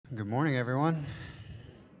Good morning, everyone.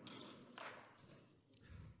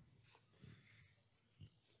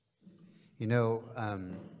 You know,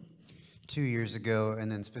 2 years ago,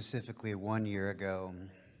 and then specifically 1 year ago,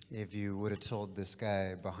 if you would have told this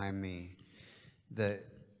guy behind me that,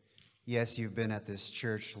 yes, you've been at this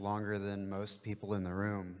church longer than most people in the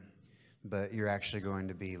room, but you're actually going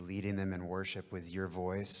to be leading them in worship with your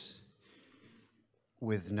voice,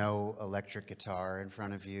 with no electric guitar in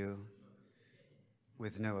front of you,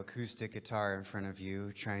 with no acoustic guitar in front of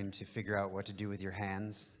you, trying to figure out what to do with your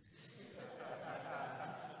hands.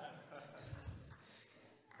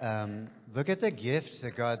 Look at the gift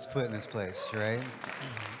that God's put in this place, right?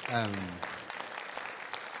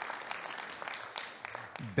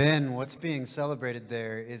 Ben, what's being celebrated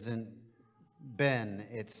there isn't Ben,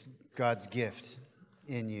 it's God's gift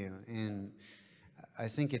in you. And I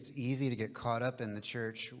think it's easy to get caught up in the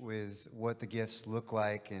church with what the gifts look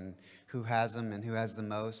like and who has them and who has the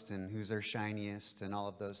most and who's their shiniest and all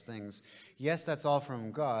of those things. Yes, that's all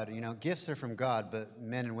from God. You know, gifts are from God, but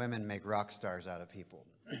men and women make rock stars out of people.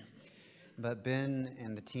 But Ben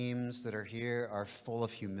and the teams that are here are full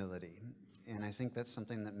of humility. And I think that's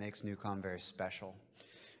something that makes Newcom very special.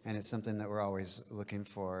 And it's something that we're always looking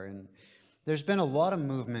for. And there's been a lot of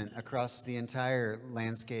movement across the entire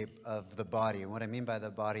landscape of the body. And what I mean by the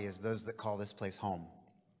body is those that call this place home.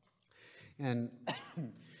 And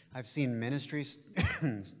I've seen ministries,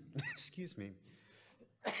 excuse me,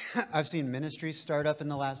 I've seen ministries start up in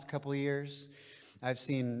the last couple of years. I've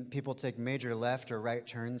seen people take major left or right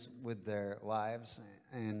turns with their lives,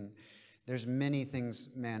 and there's many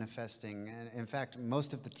things manifesting. And in fact,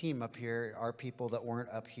 most of the team up here are people that weren't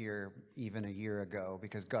up here even a year ago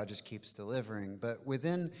because God just keeps delivering. But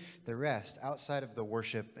within the rest, outside of the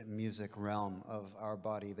worship and music realm of our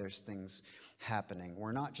body, there's things happening.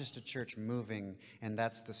 We're not just a church moving, and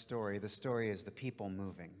that's the story. The story is the people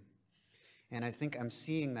moving. And I think I'm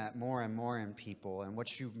seeing that more and more in people. And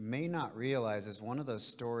what you may not realize is one of those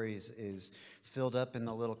stories is filled up in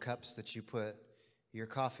the little cups that you put your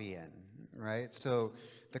coffee in, right? So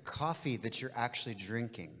the coffee that you're actually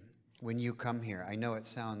drinking when you come here, I know it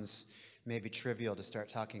sounds maybe trivial to start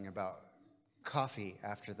talking about coffee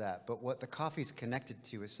after that, but what the coffee's connected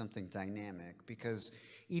to is something dynamic, because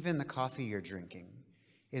even the coffee you're drinking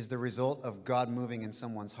is the result of God moving in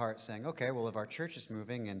someone's heart saying, okay, well, if our church is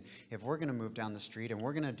moving and if we're going to move down the street and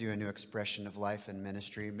we're going to do a new expression of life and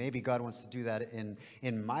ministry, maybe God wants to do that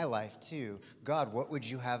in my life too. God, what would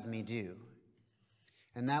you have me do?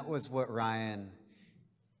 And that was what Ryan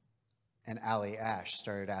and Allie Ash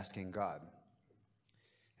started asking God.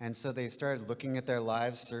 And so they started looking at their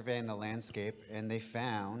lives, surveying the landscape, and they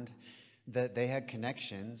found that they had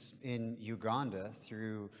connections in Uganda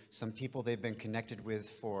through some people they've been connected with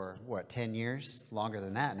for, 10 years? Longer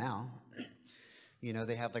than that now. You know,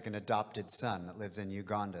 they have like an adopted son that lives in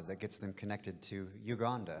Uganda that gets them connected to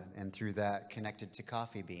Uganda, and through that connected to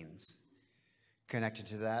coffee beans. Connected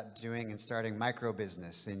to that, doing and starting micro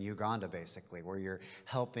business in Uganda, basically, where you're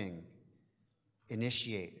helping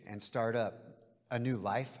initiate and start up a new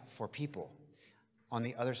life for people on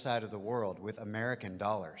the other side of the world with American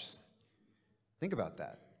dollars. Think about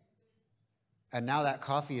that. And now that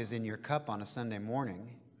coffee is in your cup on a Sunday morning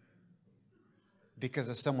because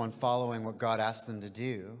of someone following what God asked them to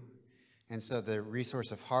do. And so the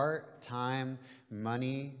resource of heart, time,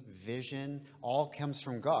 money, vision, all comes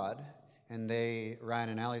from God. And Ryan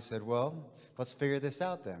and Allie said, well, let's figure this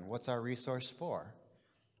out then. What's our resource for?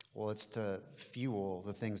 Well, it's to fuel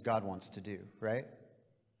the things God wants to do, right?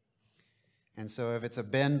 And so if it's a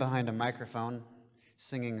Ben behind a microphone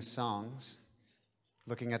singing songs,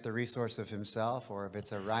 looking at the resource of himself, or if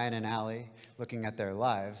it's a Ryan and Allie looking at their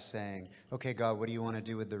lives saying, okay, God, what do you want to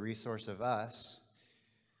do with the resource of us?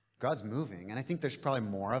 God's moving. And I think there's probably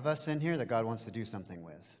more of us in here that God wants to do something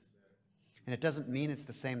with. And it doesn't mean it's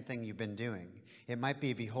the same thing you've been doing. It might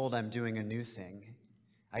be, behold, I'm doing a new thing.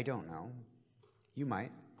 I don't know. You might.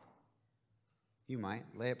 You might.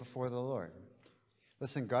 Lay it before the Lord.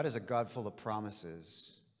 Listen, God is a God full of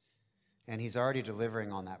promises. And he's already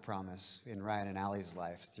delivering on that promise in Ryan and Allie's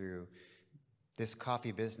life through this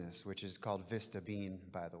coffee business, which is called Vista Bean,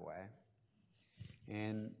 by the way.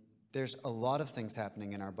 And there's a lot of things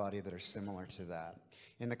happening in our body that are similar to that.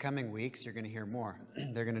 In the coming weeks, you're going to hear more.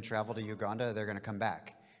 They're going to travel to Uganda. They're going to come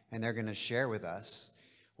back. And they're going to share with us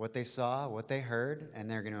what they saw, what they heard, and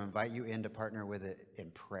they're going to invite you in to partner with it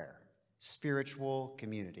in prayer. Spiritual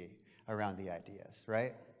community around the ideas,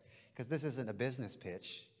 right? Because this isn't a business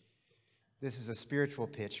pitch. This is a spiritual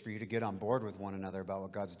pitch for you to get on board with one another about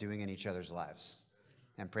what God's doing in each other's lives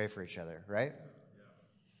and pray for each other, right?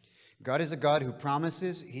 God is a God who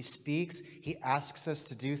promises, he speaks, he asks us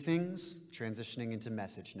to do things. Transitioning into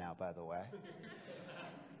message now, by the way.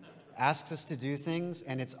 Asks us to do things,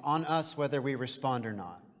 and it's on us whether we respond or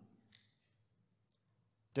not.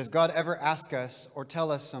 Does God ever ask us or tell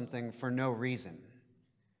us something for no reason?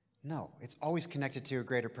 No, it's always connected to a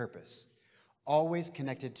greater purpose. Always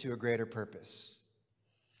connected to a greater purpose.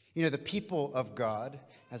 You know, the people of God,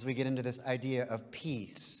 as we get into this idea of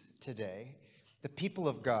peace today, the people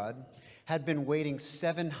of God had been waiting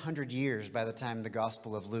 700 years by the time the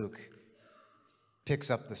Gospel of Luke picks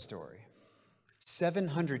up the story.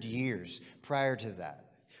 700 years prior to that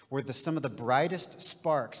were some of the brightest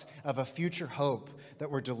sparks of a future hope that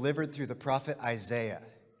were delivered through the prophet Isaiah.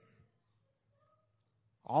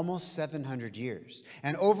 Almost 700 years.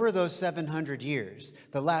 And over those 700 years,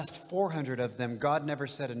 the last 400 of them, God never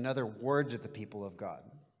said another word to the people of God.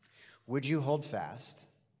 Would you hold fast?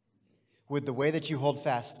 Would the way that you hold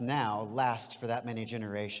fast now last for that many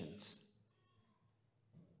generations?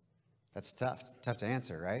 That's tough to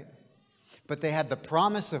answer, right? But they had the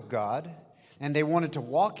promise of God, and they wanted to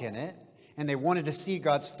walk in it, and they wanted to see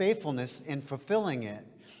God's faithfulness in fulfilling it.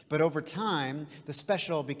 But over time, the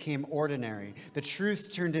special became ordinary. The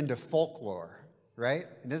truth turned into folklore, right?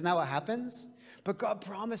 And isn't that what happens? But God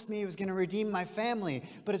promised me he was going to redeem my family,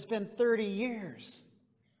 but it's been 30 years,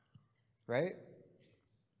 right?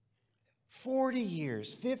 40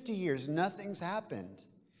 years, 50 years, nothing's happened.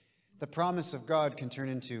 The promise of God can turn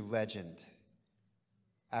into legend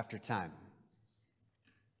after time.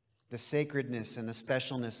 The sacredness and the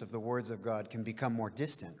specialness of the words of God can become more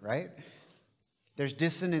distant, right? There's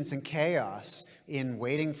dissonance and chaos in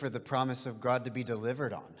waiting for the promise of God to be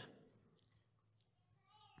delivered on.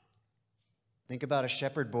 Think about a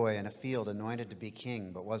shepherd boy in a field anointed to be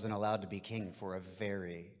king, but wasn't allowed to be king for a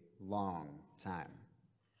very long time.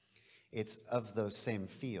 It's of those same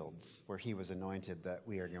fields where he was anointed that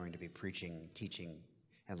we are going to be preaching, teaching,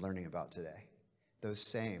 and learning about today. Those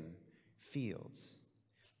same fields.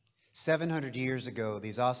 700 years ago,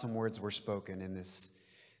 these awesome words were spoken in this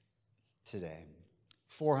today.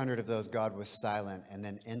 400 of those, God was silent, and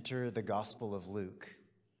then enter the Gospel of Luke.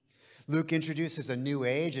 Luke introduces a new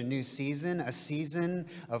age, a new season, a season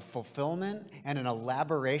of fulfillment, and an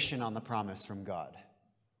elaboration on the promise from God.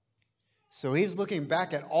 So he's looking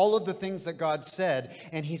back at all of the things that God said,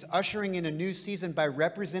 and he's ushering in a new season by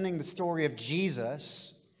representing the story of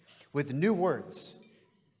Jesus with new words,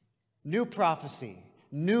 new prophecy,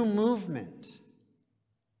 new movement.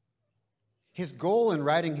 His goal in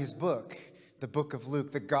writing his book, the book of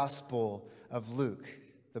Luke, the Gospel of Luke,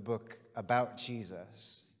 the book about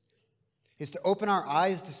Jesus, is to open our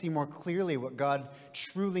eyes to see more clearly what God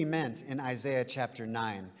truly meant in Isaiah chapter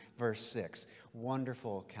 9, verse 6.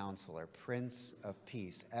 Wonderful Counselor, Prince of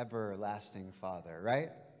Peace, Everlasting Father, right?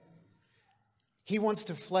 He wants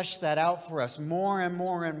to flesh that out for us more and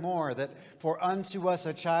more and more, that for unto us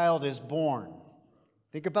a child is born.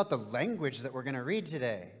 Think about the language that we're going to read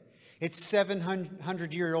today. It's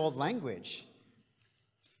 700-year-old language.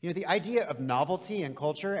 You know, the idea of novelty and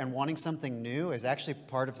culture and wanting something new is actually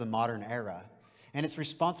part of the modern era. And it's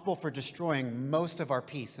responsible for destroying most of our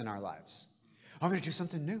peace in our lives. I'm going to do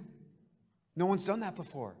something new. No one's done that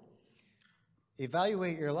before.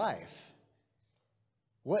 Evaluate your life.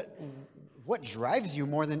 What drives you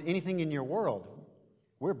more than anything in your world?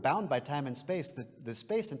 We're bound by time and space. The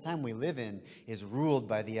space and time we live in is ruled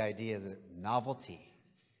by the idea that novelty,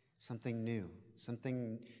 something new,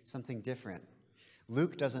 something different.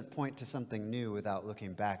 Luke doesn't point to something new without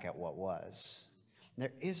looking back at what was.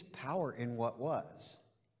 There is power in what was.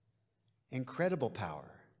 Incredible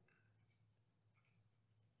power.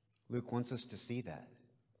 Luke wants us to see that.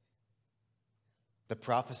 The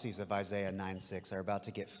prophecies of Isaiah 9:6 are about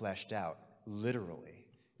to get fleshed out, literally.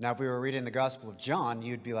 Now, if we were reading the Gospel of John,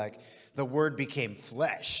 you'd be like, the Word became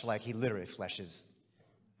flesh, like he literally fleshes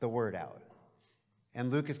the Word out. And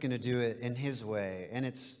Luke is going to do it in his way, and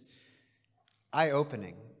it's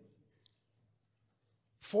eye-opening.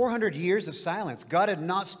 400 years of silence. God had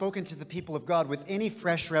not spoken to the people of God with any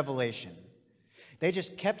fresh revelation. They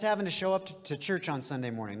just kept having to show up to church on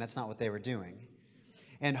Sunday morning. That's not what they were doing.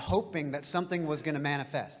 And hoping that something was going to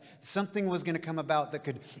manifest. Something was going to come about that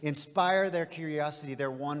could inspire their curiosity,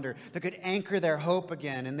 their wonder, that could anchor their hope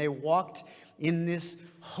again. And they walked in this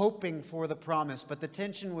hoping for the promise. But the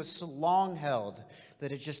tension was so long held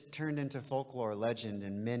that it just turned into folklore, legend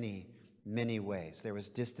in many, many ways. There was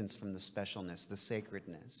distance from the specialness, the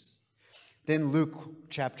sacredness. Then Luke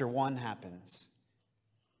chapter 1 happens.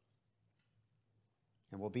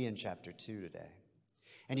 And we'll be in chapter 2 today.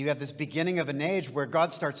 And you have this beginning of an age where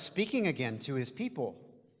God starts speaking again to his people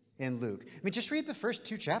in Luke. I mean, just read the first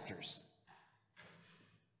 2 chapters.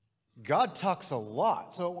 God talks a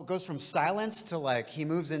lot. So it goes from silence to like he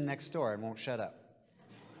moves in next door and won't shut up.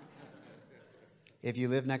 If you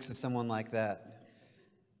live next to someone like that,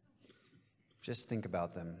 just think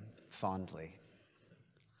about them fondly.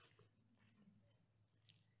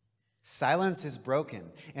 Silence is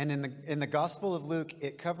broken. And in the Gospel of Luke,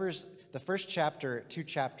 it covers the first chapter, 2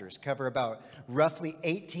 chapters, cover about roughly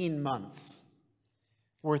 18 months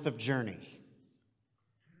worth of journey.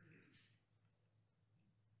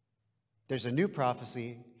 There's a new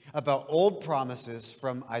prophecy about old promises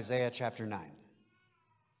from Isaiah chapter 9.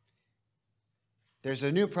 There's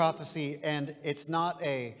a new prophecy, and it's not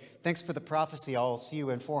a, thanks for the prophecy, I'll see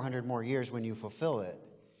you in 400 more years when you fulfill it.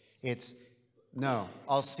 It's, no,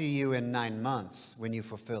 I'll see you in 9 months when you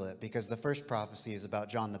fulfill it, because the first prophecy is about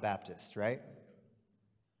John the Baptist, right?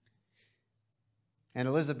 And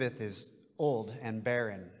Elizabeth is old and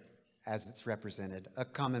barren, as it's represented, a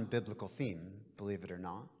common biblical theme, believe it or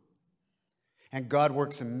not. And God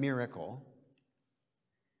works a miracle.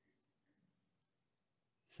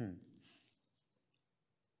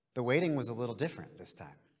 The waiting was a little different this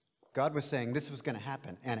time. God was saying this was going to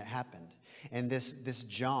happen, and it happened. And this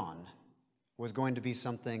John was going to be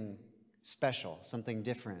something special, something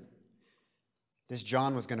different. This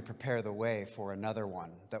John was going to prepare the way for another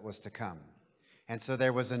one that was to come. And so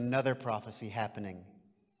there was another prophecy happening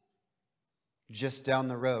just down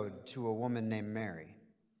the road to a woman named Mary.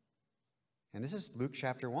 And this is Luke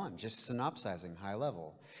chapter 1, just synopsizing high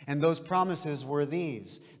level. And those promises were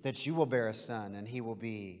these, that you will bear a son, and he will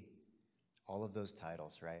be all of those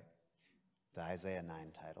titles, right? The Isaiah 9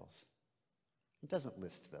 titles. It doesn't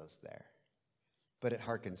list those there, but it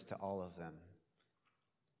harkens to all of them.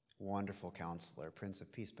 Wonderful Counselor, Prince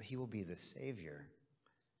of Peace, but he will be the Savior.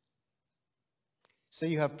 So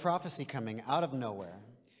you have prophecy coming out of nowhere,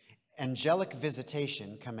 angelic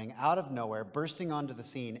visitation coming out of nowhere, bursting onto the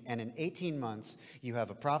scene, and in 18 months, you have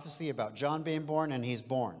a prophecy about John being born, and he's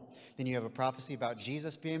born. Then you have a prophecy about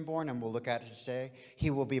Jesus being born, and we'll look at it today. He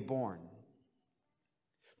will be born.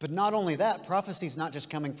 But not only that, prophecy is not just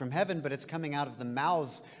coming from heaven, but it's coming out of the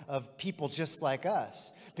mouths of people just like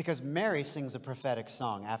us, because Mary sings a prophetic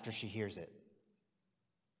song after she hears it.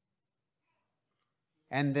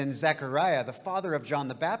 And then Zechariah, the father of John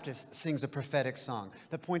the Baptist, sings a prophetic song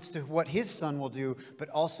that points to what his son will do, but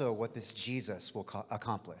also what this Jesus will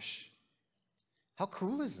accomplish. How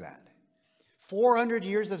cool is that? 400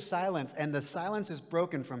 years of silence, and the silence is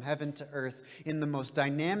broken from heaven to earth in the most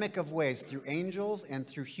dynamic of ways through angels and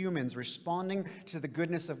through humans responding to the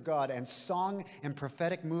goodness of God, and song and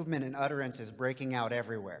prophetic movement and utterance is breaking out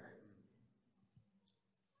everywhere.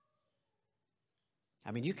 I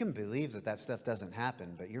mean, you can believe that stuff doesn't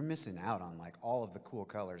happen, but you're missing out on like all of the cool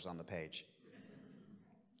colors on the page.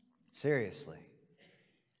 Seriously.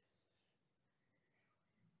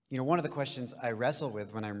 You know, one of the questions I wrestle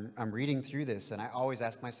with when I'm reading through this, and I always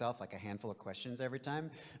ask myself like a handful of questions every time,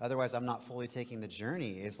 otherwise I'm not fully taking the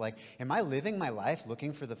journey, is like, am I living my life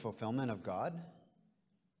looking for the fulfillment of God?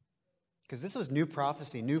 Because this was new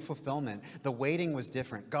prophecy, new fulfillment. The waiting was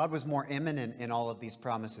different. God was more imminent in all of these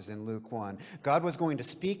promises in Luke 1. God was going to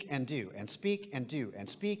speak and do, and speak and do, and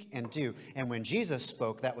speak and do. And when Jesus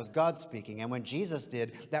spoke, that was God speaking. And when Jesus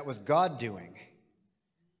did, that was God doing.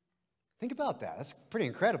 Think about that. That's pretty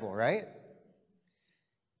incredible, right?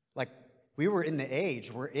 Like, we're in the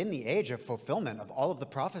age of fulfillment of all of the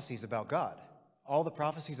prophecies about God, all the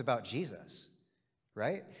prophecies about Jesus.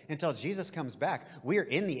 Right? Until Jesus comes back, we are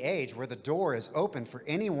in the age where the door is open for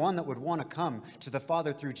anyone that would want to come to the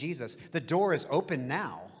Father through Jesus. The door is open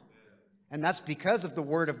now. And that's because of the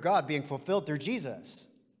Word of God being fulfilled through Jesus.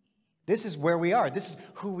 This is where we are. This is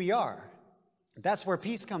who we are. That's where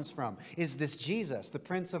peace comes from. Is this Jesus, the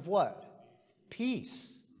Prince of what?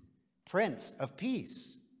 Peace. Prince of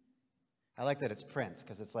Peace. I like that it's Prince,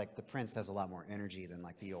 because it's like the Prince has a lot more energy than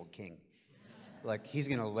like the old king. Like he's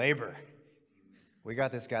going to labor. We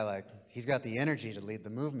got this guy, like, he's got the energy to lead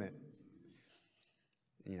the movement.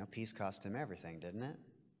 You know, peace cost him everything, didn't it?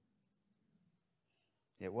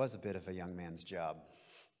 It was a bit of a young man's job.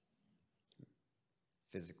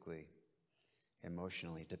 Physically,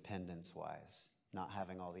 emotionally, dependence-wise. Not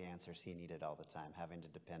having all the answers he needed all the time. Having to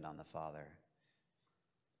depend on the Father.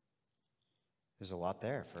 There's a lot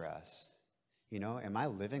there for us. You know, am I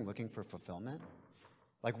living looking for fulfillment?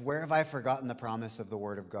 Like, where have I forgotten the promise of the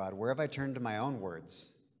Word of God? Where have I turned to my own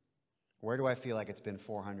words? Where do I feel like it's been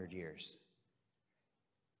 400 years?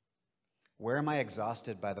 Where am I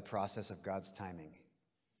exhausted by the process of God's timing?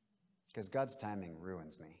 Because God's timing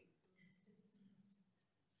ruins me.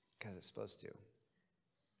 Because it's supposed to.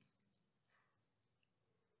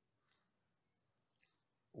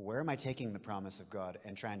 where am I taking the promise of God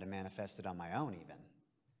and trying to manifest it on my own even?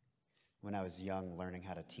 When I was young, learning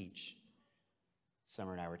how to teach,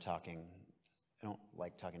 Summer and I were talking. I don't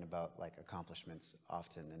like talking about like accomplishments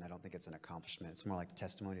often, and I don't think it's an accomplishment. It's more like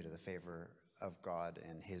testimony to the favor of God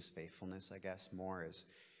and his faithfulness, I guess, more is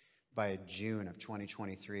by June of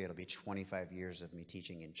 2023, it'll be 25 years of me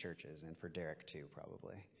teaching in churches, and for Derek too,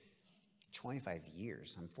 probably. 25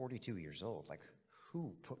 years. I'm 42 years old. Like,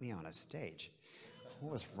 who put me on a stage?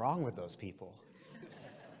 What was wrong with those people?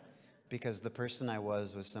 Because the person I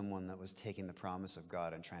was someone that was taking the promise of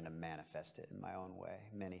God and trying to manifest it in my own way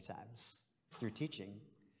many times. Through teaching,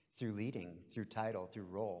 through leading, through title, through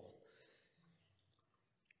role.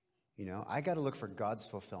 You know, I got to look for God's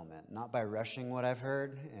fulfillment, not by rushing what I've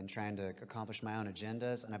heard and trying to accomplish my own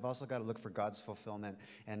agendas. And I've also got to look for God's fulfillment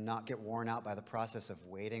and not get worn out by the process of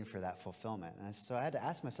waiting for that fulfillment. And so I had to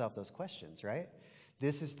ask myself those questions, right?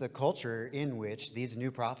 This is the culture in which these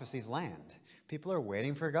new prophecies land. People are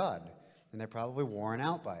waiting for God, and they're probably worn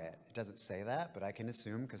out by it. It doesn't say that, but I can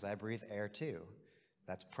assume because I breathe air too.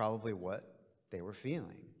 That's probably what they were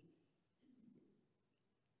feeling.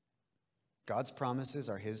 God's promises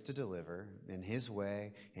are his to deliver in his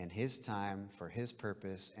way, in his time, for his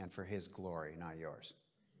purpose, and for his glory, not yours.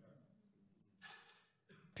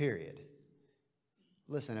 Period.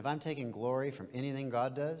 Listen, if I'm taking glory from anything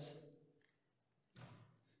God does,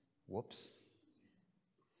 whoops.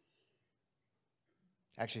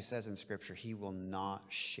 Actually says in Scripture, he will not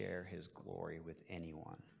share his glory with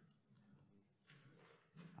anyone.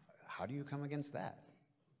 How do you come against that?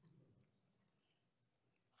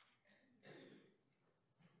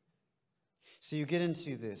 So you get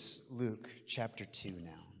into this Luke chapter 2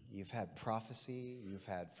 now. You've had prophecy, you've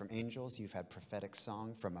had from angels, you've had prophetic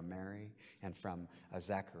song from a Mary and from a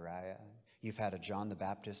Zechariah. You've had a John the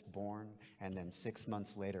Baptist born, and then 6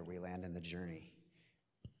 months later we land in the journey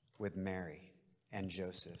with Mary and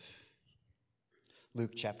Joseph.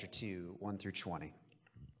 Luke chapter 2, 1 through 20.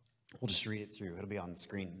 We'll just read it through. It'll be on the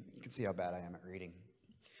screen. You can see how bad I am at reading.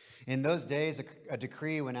 In those days, a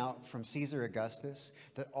decree went out from Caesar Augustus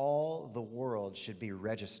that all the world should be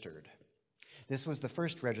registered. This was the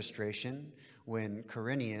first registration when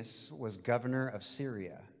Quirinius was governor of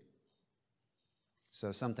Syria.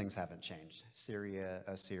 So some things haven't changed. Syria,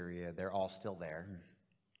 Assyria, they're all still there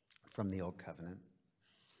from the Old Covenant.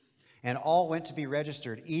 And all went to be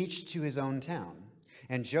registered, each to his own town.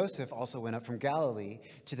 And Joseph also went up from Galilee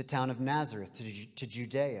to the town of Nazareth, to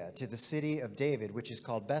Judea, to the city of David, which is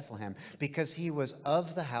called Bethlehem, because he was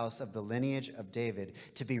of the house of the lineage of David,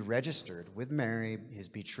 to be registered with Mary, his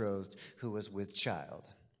betrothed, who was with child.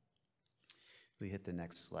 We hit the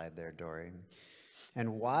next slide there, Dory.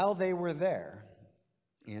 And while they were there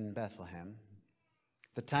in Bethlehem,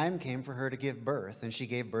 the time came for her to give birth, and she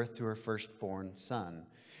gave birth to her firstborn son,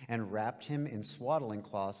 and wrapped him in swaddling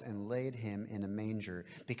cloths and laid him in a manger,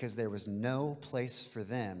 because there was no place for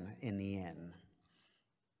them in the inn.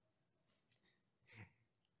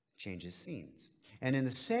 Changes scenes. And in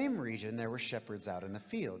the same region there were shepherds out in the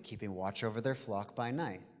field, keeping watch over their flock by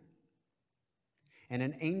night. And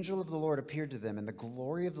an angel of the Lord appeared to them, and the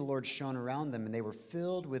glory of the Lord shone around them, and they were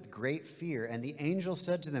filled with great fear. And the angel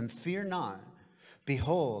said to them, "Fear not.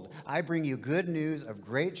 Behold, I bring you good news of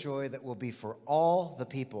great joy that will be for all the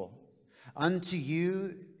people. Unto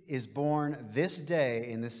you is born this day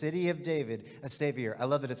in the city of David a Savior." I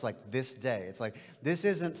love that it's like this day. It's like, this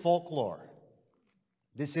isn't folklore.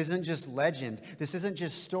 This isn't just legend. This isn't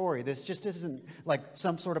just story. This just isn't like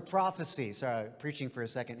some sort of prophecy. Sorry, I'm preaching for a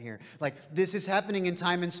second here. Like, this is happening in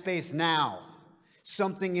time and space now.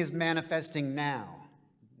 Something is manifesting now.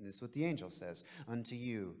 This is what the angel says. Unto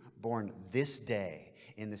you, born this day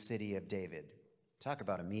in the city of David. Talk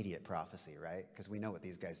about immediate prophecy, right? Because we know what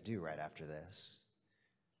these guys do right after this.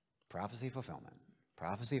 Prophecy fulfillment.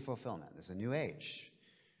 Prophecy fulfillment. There's a new age.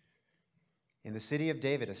 In the city of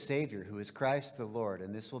David, a Savior who is Christ the Lord,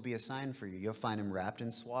 and this will be a sign for you. You'll find him wrapped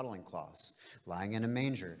in swaddling cloths, lying in a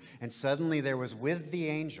manger. And suddenly there was with the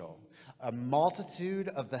angel a multitude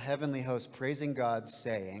of the heavenly host praising God,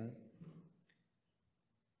 saying,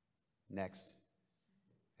 next.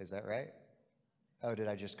 Is that right? Oh, did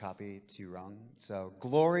I just copy two wrong? So,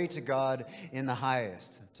 glory to God in the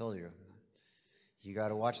highest. I told you. You got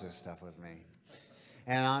to watch this stuff with me.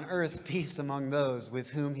 And on earth, peace among those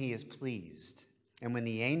with whom he is pleased. And when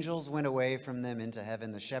the angels went away from them into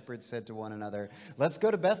heaven, the shepherds said to one another, "Let's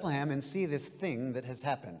go to Bethlehem and see this thing that has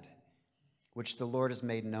happened, which the Lord has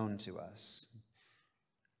made known to us."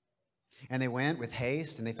 And they went with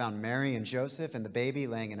haste, and they found Mary and Joseph and the baby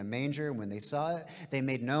laying in a manger. And when they saw it, they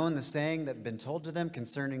made known the saying that had been told to them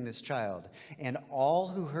concerning this child. And all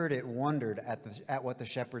who heard it wondered at what the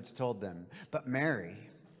shepherds told them. But Mary,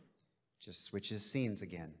 just switches scenes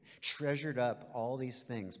again, treasured up all these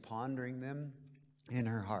things, pondering them in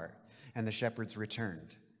her heart. And the shepherds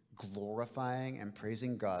returned, glorifying and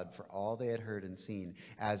praising God for all they had heard and seen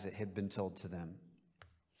as it had been told to them.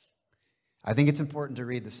 I think it's important to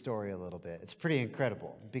read the story a little bit. It's pretty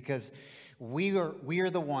incredible because we are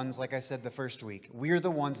the ones, like I said the first week, we are the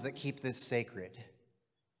ones that keep this sacred.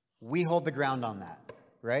 We hold the ground on that,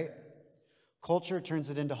 right? Culture turns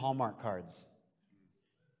it into Hallmark cards.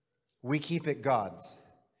 We keep it God's,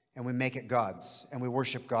 and we make it God's, and we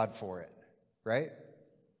worship God for it, right?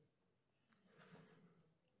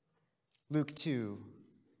 Luke 2,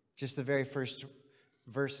 just the very first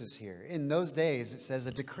verses here. In those days, it says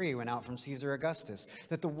a decree went out from Caesar Augustus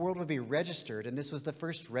that the world would be registered, and this was the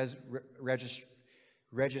first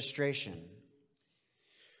registration.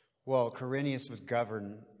 Well, Quirinius was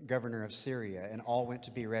governor of Syria, and all went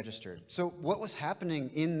to be registered. So what was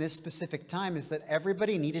happening in this specific time is that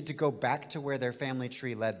everybody needed to go back to where their family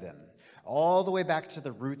tree led them, all the way back to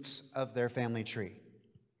the roots of their family tree.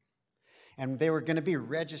 And they were going to be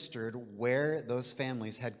registered where those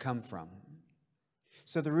families had come from.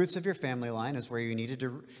 So the roots of your family line is where you needed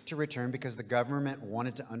to return because the government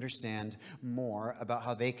wanted to understand more about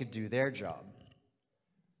how they could do their job.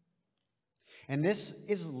 And this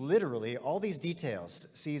is literally all these details.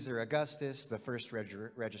 Caesar Augustus, the first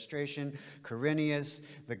registration,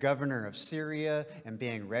 Quirinius, the governor of Syria, and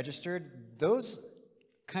being registered. Those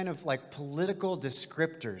kind of like political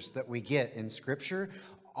descriptors that we get in Scripture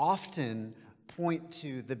often point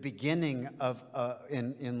to the beginning of,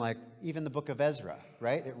 in like even the book of Ezra,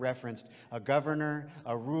 right? It referenced a governor,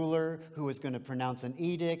 a ruler who was going to pronounce an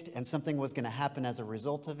edict, and something was going to happen as a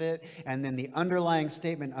result of it. And then the underlying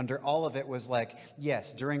statement under all of it was like,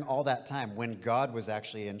 yes, during all that time when God was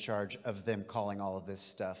actually in charge of them calling all of this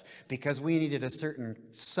stuff, because we needed a certain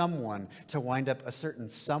someone to wind up a certain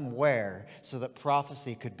somewhere so that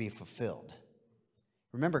prophecy could be fulfilled.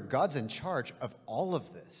 Remember, God's in charge of all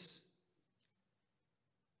of this.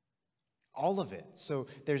 All of it. So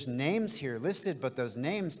there's names here listed, but those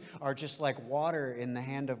names are just like water in the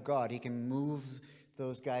hand of God. He can move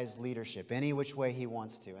those guys' leadership any which way he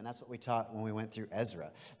wants to. And that's what we taught when we went through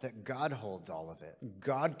Ezra, that God holds all of it.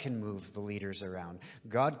 God can move the leaders around.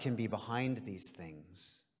 God can be behind these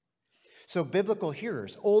things. So biblical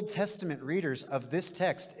hearers, Old Testament readers of this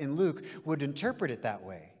text in Luke would interpret it that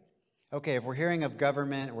way. Okay, if we're hearing of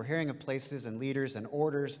government, we're hearing of places and leaders and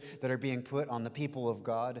orders that are being put on the people of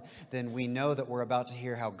God, then we know that we're about to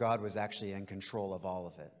hear how God was actually in control of all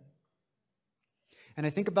of it. And I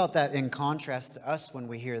think about that in contrast to us when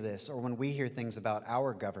we hear this, or when we hear things about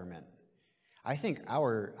our government. I think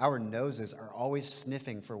our noses are always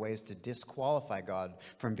sniffing for ways to disqualify God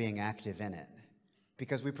from being active in it,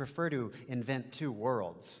 because we prefer to invent two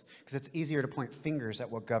worlds, because it's easier to point fingers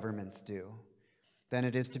at what governments do than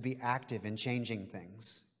it is to be active in changing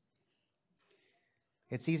things.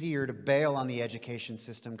 It's easier to bail on the education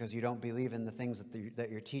system because you don't believe in the things that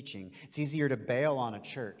you're teaching. It's easier to bail on a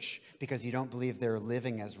church because you don't believe they're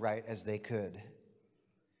living as right as they could.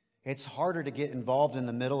 It's harder to get involved in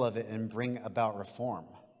the middle of it and bring about reform.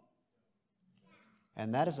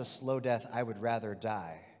 And that is a slow death I would rather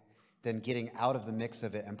die than getting out of the mix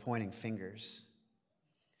of it and pointing fingers.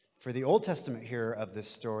 For the Old Testament hearer of this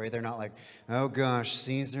story, they're not like, oh gosh,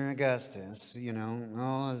 Caesar Augustus,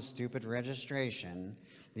 oh, stupid registration.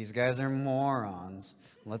 These guys are morons.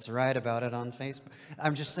 Let's write about it on Facebook.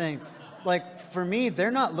 I'm just saying, like, for me,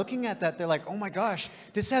 they're not looking at that. They're like, oh my gosh,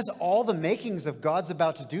 this has all the makings of God's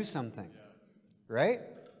about to do something, right?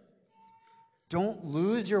 Don't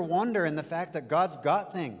lose your wonder in the fact that God's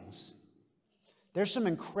got things. There's some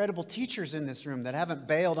incredible teachers in this room that haven't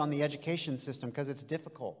bailed on the education system because it's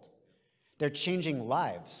difficult. They're changing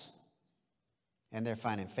lives, and they're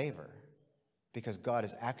finding favor because God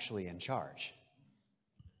is actually in charge.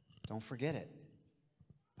 Don't forget it.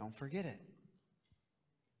 Don't forget it.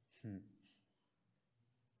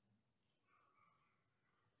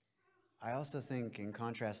 I also think, in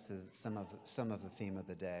contrast to some of the theme of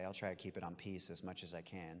the day, I'll try to keep it on peace as much as I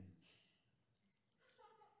can,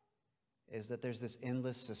 is that there's this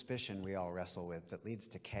endless suspicion we all wrestle with that leads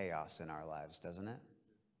to chaos in our lives, doesn't it?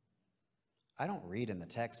 I don't read in the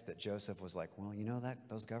text that Joseph was like, well, you know that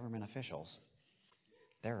those government officials,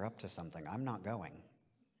 they're up to something. I'm not going.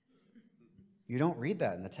 You don't read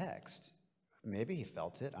that in the text. Maybe he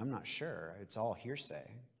felt it. I'm not sure. It's all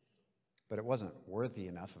hearsay. But it wasn't worthy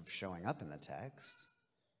enough of showing up in the text.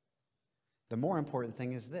 The more important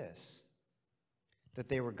thing is this, that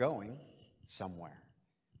they were going somewhere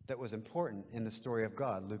that was important in the story of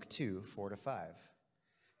God, Luke 2, 4-5.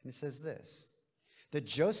 And it says this, that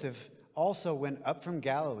Joseph also went up from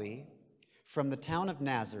Galilee, from the town of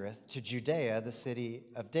Nazareth to Judea, the city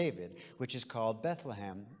of David, which is called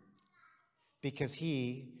Bethlehem, because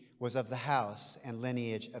he was of the house and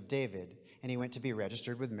lineage of David, and he went to be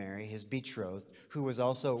registered with Mary, his betrothed, who was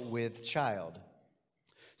also with child.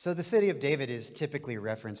 So the city of David is typically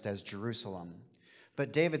referenced as Jerusalem,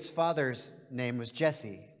 but David's father's name was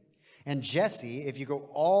Jesse. And Jesse, if you go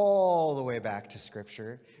all the way back to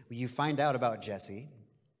Scripture, you find out about Jesse,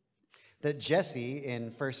 that Jesse in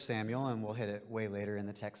 1 Samuel, and we'll hit it way later in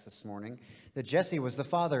the text this morning, that Jesse was the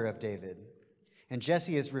father of David. And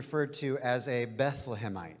Jesse is referred to as a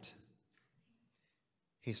Bethlehemite.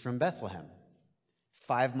 He's from Bethlehem,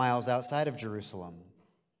 5 miles outside of Jerusalem,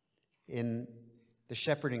 in the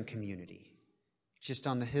shepherding community, just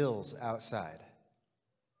on the hills outside.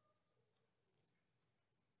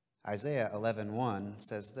 Isaiah 11:1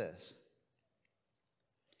 says this,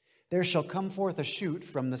 there shall come forth a shoot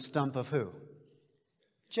from the stump of who?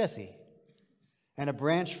 Jesse. And a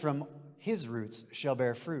branch from his roots shall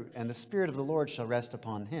bear fruit, and the Spirit of the Lord shall rest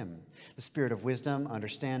upon him, the Spirit of wisdom,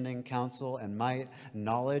 understanding, counsel, and might,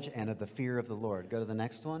 knowledge, and of the fear of the Lord. Go to the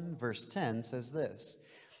next one. Verse 10 says this,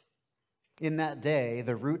 in that day,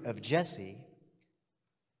 the root of Jesse,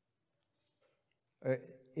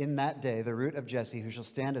 who shall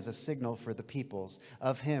stand as a signal for the peoples,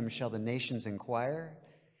 of him shall the nations inquire,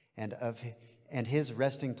 and his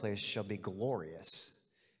resting place shall be glorious.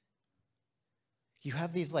 You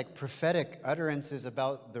have these like prophetic utterances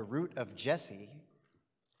about the root of Jesse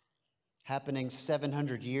happening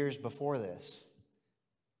 700 years before this.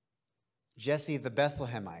 Jesse the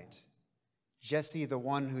Bethlehemite. Jesse the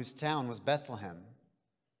one whose town was Bethlehem.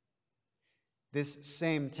 This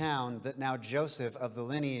same town that now Joseph of the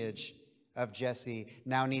lineage of Jesse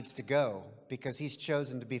now needs to go because he's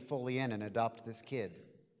chosen to be fully in and adopt this kid.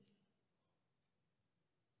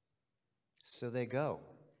 So they go.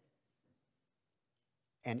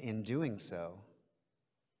 And in doing so,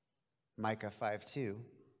 Micah 5:2,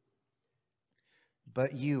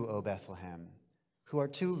 but you, O Bethlehem, who are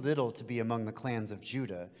too little to be among the clans of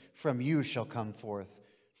Judah, from you shall come forth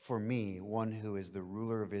for me one who is the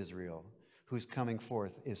ruler of Israel, whose coming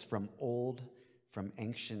forth is from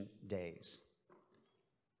ancient days.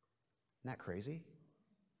 Isn't that crazy?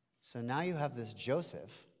 So now you have this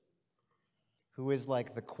Joseph, who is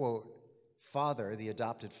like the, quote, father, the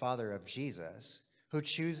adopted father of Jesus, who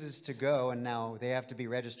chooses to go, and now they have to be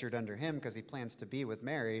registered under him because he plans to be with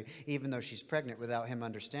Mary, even though she's pregnant without him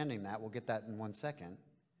understanding that. We'll get that in 1 second.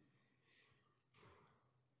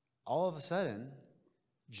 All of a sudden,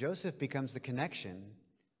 Joseph becomes the connection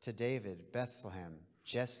to David, Bethlehem,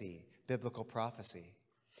 Jesse, biblical prophecy.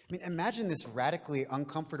 I mean, imagine this radically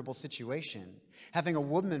uncomfortable situation, having a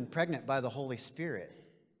woman pregnant by the Holy Spirit.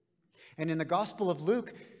 And in the Gospel of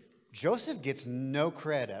Luke, Joseph gets no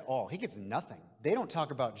cred at all. He gets nothing. They don't talk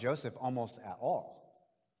about Joseph almost at all.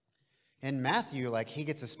 In Matthew, like, he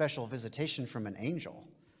gets a special visitation from an angel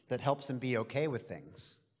that helps him be okay with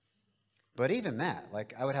things. But even that,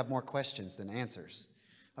 like, I would have more questions than answers.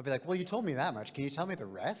 I'd be like, well, you told me that much. Can you tell me the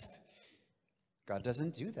rest? God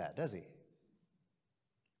doesn't do that, does he?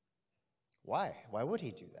 Why? Why would he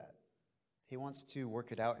do that? He wants to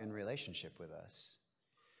work it out in relationship with us.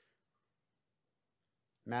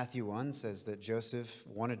 Matthew 1 says that Joseph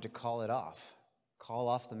wanted to call off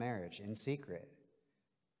the marriage in secret.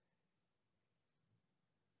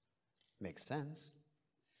 Makes sense.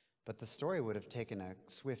 But the story would have taken a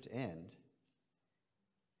swift end.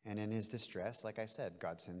 And in his distress, like I said,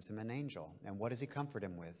 God sends him an angel. And what does he comfort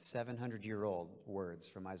him with? 700-year-old words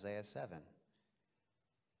from Isaiah 7.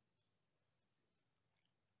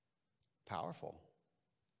 Powerful.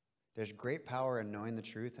 There's great power in knowing the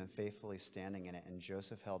truth and faithfully standing in it, and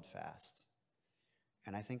Joseph held fast.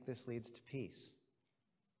 And I think this leads to peace.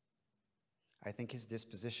 I think his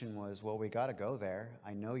disposition was, well, we got to go there.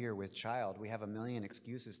 I know you're with child. We have a million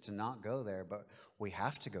excuses to not go there, but we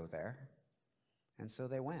have to go there. And so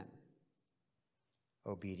they went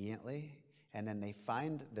obediently, and then they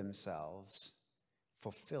find themselves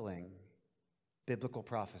fulfilling biblical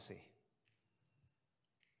prophecy.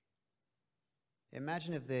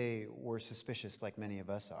 Imagine if they were suspicious like many of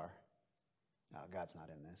us are. No, God's not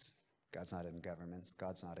in this. God's not in governments.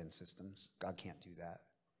 God's not in systems. God can't do that.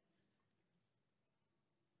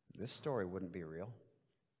 This story wouldn't be real.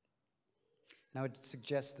 And I would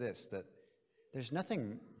suggest this, that there's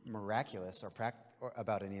nothing miraculous or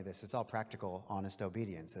about any of this. It's all practical, honest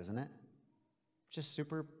obedience, isn't it? Just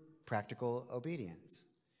super practical obedience.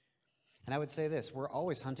 And I would say this, we're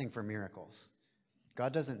always hunting for miracles.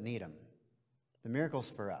 God doesn't need them. The miracle's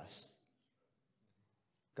for us.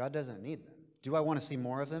 God doesn't need them. Do I want to see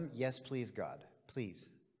more of them? Yes, please, God.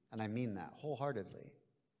 Please. And I mean that wholeheartedly.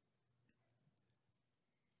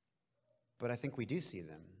 But I think we do see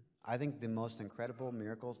them. I think the most incredible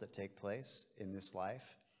miracles that take place in this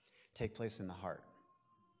life take place in the heart.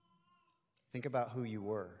 Think about who you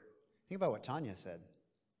were. Think about what Tanya said.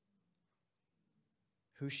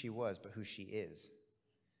 Who she was, but who she is.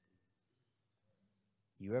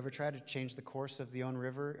 You ever try to change the course of the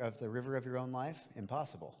river of your own life?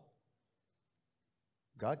 Impossible.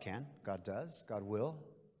 God can. God does. God will.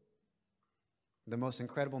 The most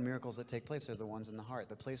incredible miracles that take place are the ones in the heart,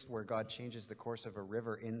 the place where God changes the course of a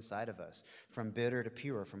river inside of us, from bitter to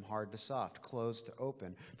pure, from hard to soft, closed to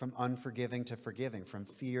open, from unforgiving to forgiving, from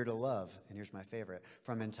fear to love, and here's my favorite,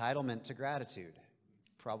 from entitlement to gratitude.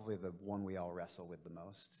 Probably the one we all wrestle with the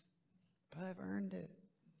most. But I've earned it.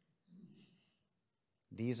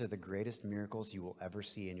 These are the greatest miracles you will ever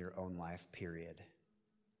see in your own life, period.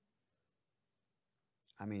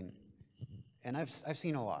 I mean, and I've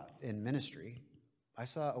seen a lot in ministry. I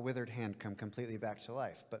saw a withered hand come completely back to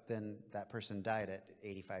life, but then that person died at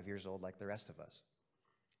 85 years old like the rest of us.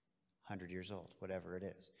 100 years old, whatever it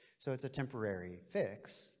is. So it's a temporary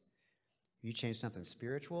fix. You change something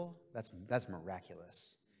spiritual, that's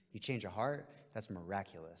miraculous. You change a heart, that's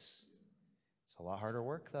miraculous. It's a lot harder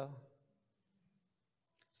work, though.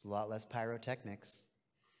 It's a lot less pyrotechnics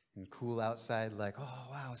and cool outside like, oh,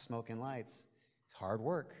 wow, smoke and lights. It's hard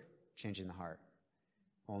work changing the heart.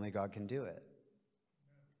 Only God can do it.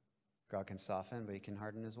 God can soften, but he can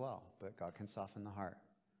harden as well. But God can soften the heart.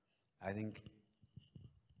 I think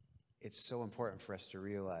it's so important for us to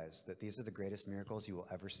realize that these are the greatest miracles you will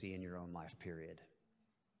ever see in your own life, period.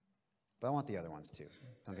 But I want the other ones too.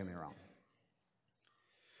 Don't get me wrong.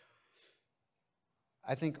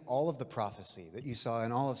 I think all of the prophecy that you saw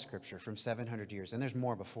in all of Scripture from 700 years, and there's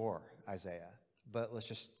more before Isaiah, but let's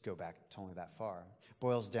just go back to only that far,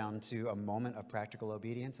 boils down to a moment of practical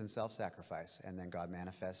obedience and self-sacrifice, and then God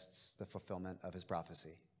manifests the fulfillment of his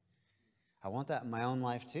prophecy. I want that in my own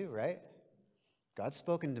life too, right? God's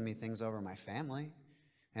spoken to me things over my family,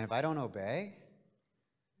 and if I don't obey,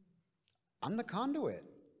 I'm the conduit.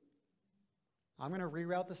 I'm going to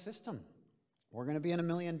reroute the system. We're going to be in a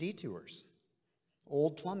million detours.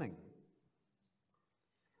 Old plumbing.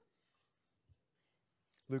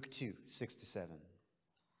 Luke 2, 6-7.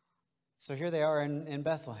 So here they are in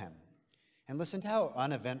Bethlehem. And listen to how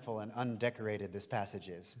uneventful and undecorated this passage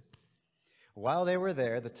is. While they were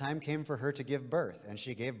there, the time came for her to give birth, and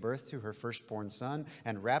she gave birth to her firstborn son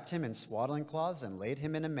and wrapped him in swaddling cloths and laid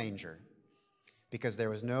him in a manger, because there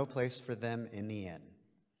was no place for them in the inn.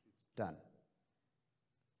 Done.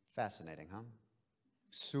 Fascinating, huh?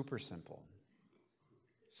 Super simple.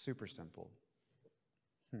 Super simple.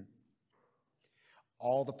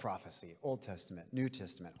 All the prophecy, Old Testament, New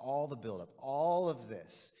Testament, all the buildup, all of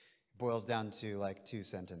this boils down to like 2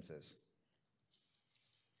 sentences.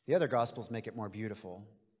 The other Gospels make it more beautiful.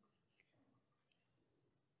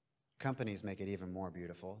 Companies make it even more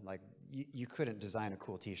beautiful. Like, you couldn't design a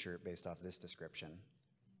cool t-shirt based off this description,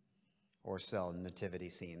 or sell nativity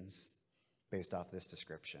scenes based off this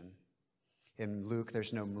description. In Luke,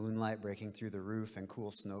 there's no moonlight breaking through the roof and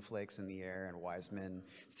cool snowflakes in the air and wise men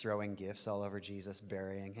throwing gifts all over Jesus,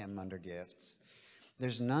 burying him under gifts.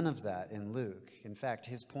 There's none of that in Luke. In fact,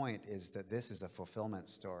 his point is that this is a fulfillment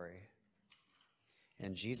story.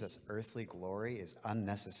 And Jesus' earthly glory is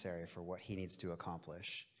unnecessary for what he needs to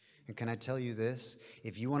accomplish. And can I tell you this?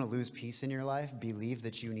 If you want to lose peace in your life, believe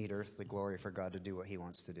that you need earthly glory for God to do what he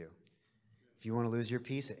wants to do. If you want to lose your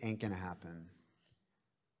peace, it ain't going to happen.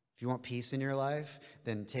 If you want peace in your life,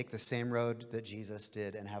 then take the same road that Jesus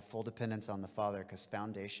did and have full dependence on the Father, because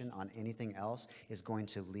foundation on anything else is going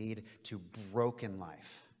to lead to broken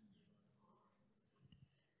life.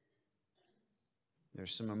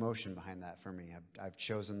 There's some emotion behind that for me. I've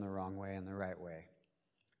chosen the wrong way and the right way,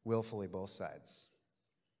 willfully both sides.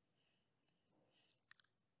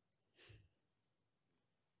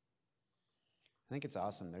 I think it's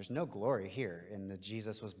awesome. There's no glory here in that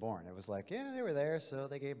Jesus was born. It was like, yeah, they were there, so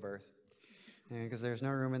they gave birth. Because there's no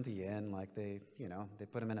room at the inn, like they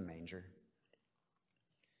put him in a manger.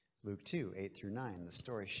 Luke 2, 8-9, the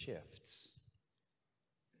story shifts.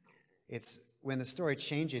 It's when the story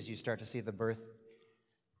changes, you start to see the birth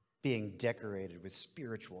being decorated with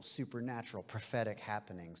spiritual, supernatural, prophetic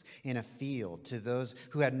happenings in a field to those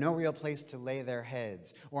who had no real place to lay their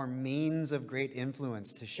heads or means of great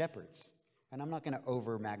influence to shepherds. And I'm not going to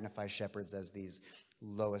over-magnify shepherds as these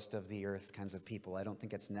lowest of the earth kinds of people. I don't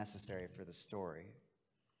think it's necessary for the story.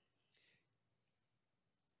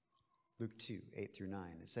 Luke 2, 8 through 9.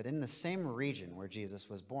 It said, in the same region where Jesus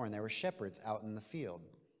was born, there were shepherds out in the field,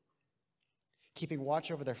 keeping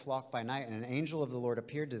watch over their flock by night, and an angel of the Lord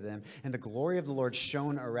appeared to them, and the glory of the Lord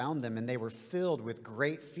shone around them, and they were filled with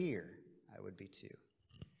great fear. I would be too.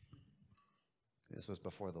 This was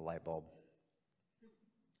before the light bulb.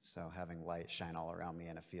 So having light shine all around me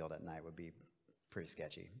in a field at night would be pretty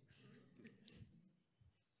sketchy.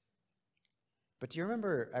 But do you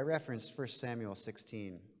remember I referenced 1 Samuel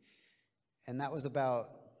 16? And that was about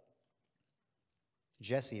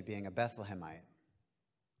Jesse being a Bethlehemite.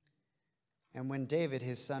 And when David,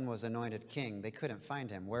 his son, was anointed king, they couldn't find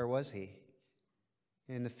him. Where was he?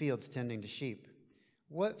 In the fields tending to sheep.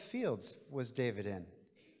 What fields was David in?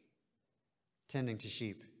 Tending to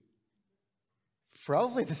sheep.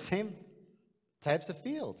 Probably the same types of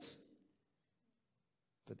fields.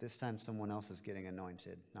 But this time someone else is getting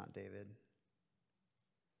anointed, not David.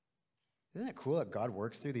 Isn't it cool that God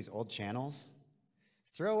works through these old channels?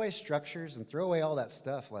 Throw away structures and throw away all that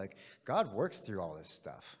stuff. Like, God works through all this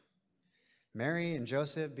stuff. Mary and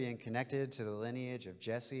Joseph being connected to the lineage of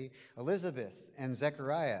Jesse. Elizabeth and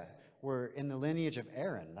Zechariah were in the lineage of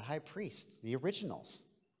Aaron, the high priest, the originals.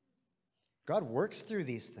 God works through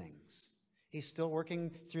these things. He's still working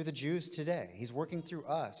through the Jews today. He's working through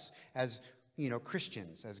us as,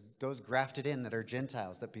 Christians, as those grafted in that are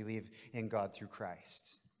Gentiles that believe in God through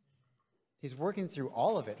Christ. He's working through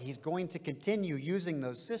all of it. He's going to continue using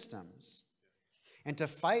those systems. And to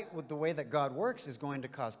fight with the way that God works is going to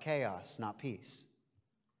cause chaos, not peace.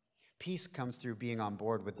 Peace comes through being on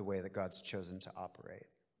board with the way that God's chosen to operate.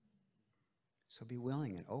 So be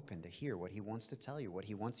willing and open to hear what he wants to tell you, what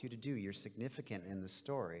he wants you to do. You're significant in the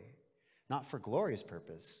story, not for glory's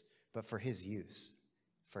purpose, but for his use,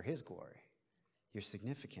 for his glory. You're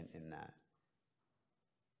significant in that.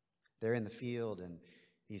 They're in the field and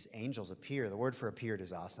these angels appear. The word for appeared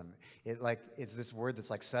is awesome. It's this word that's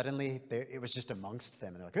like suddenly, it was just amongst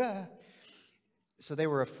them. And they're like, ah. So they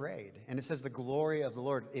were afraid. And it says the glory of the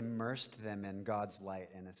Lord immersed them in God's light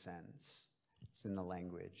in a sense. It's in the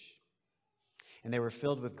language. And they were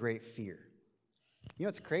filled with great fear. You know,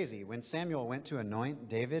 it's crazy. When Samuel went to anoint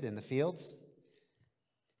David in the fields,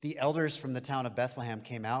 the elders from the town of Bethlehem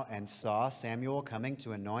came out and saw Samuel coming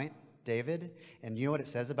to anoint David, and you know what it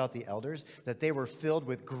says about the elders? That they were filled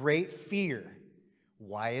with great fear.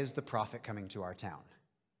 Why is the prophet coming to our town?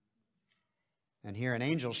 And here an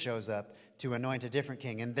angel shows up to anoint a different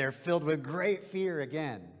king, and they're filled with great fear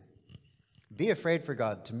again. Be afraid for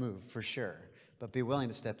God to move, for sure, but be willing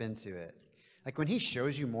to step into it. Like when he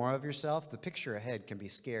shows you more of yourself, the picture ahead can be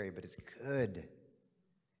scary, but it's good.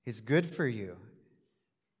 It's good for you.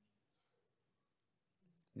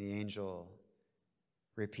 The angel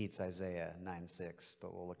repeats Isaiah 9:6,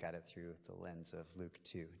 but we'll look at it through the lens of Luke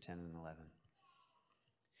 2:10 and 11.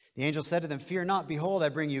 The angel said to them, fear not, behold, I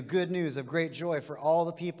bring you good news of great joy for all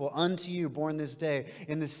the people. Unto you born this day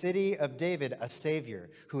in the city of David a Savior,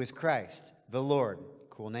 who is Christ, the Lord.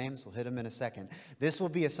 Cool names, we'll hit them in a second. This will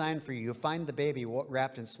be a sign for you. You'll find the baby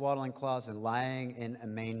wrapped in swaddling cloths and lying in a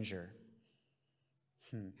manger.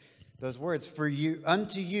 Those words, for you,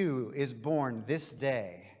 unto you is born this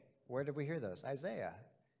day. Where did we hear those? Isaiah.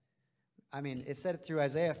 I mean, it said it through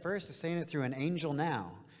Isaiah first. It's saying it through an angel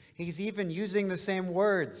now. He's even using the same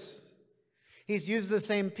words. He's used the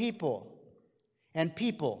same people and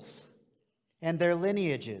peoples and their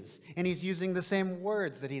lineages. And he's using the same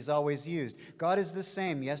words that he's always used. God is the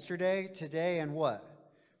same yesterday, today, and what?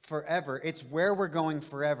 Forever. It's where we're going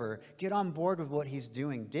forever. Get on board with what he's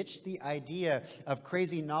doing. Ditch the idea of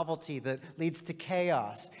crazy novelty that leads to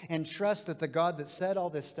chaos, and trust that the God that said all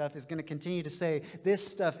this stuff is going to continue to say this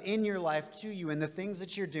stuff in your life to you and the things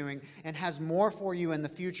that you're doing, and has more for you in the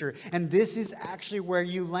future. And this is actually where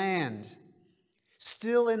you land,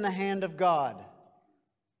 still in the hand of God.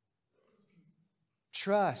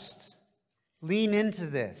 Trust. Lean into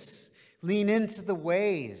this. Lean into the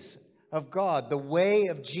ways of God, the way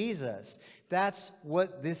of Jesus. That's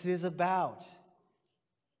what this is about.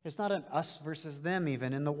 It's not an us versus them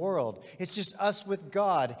even in the world. It's just us with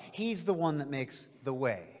God. He's the one that makes the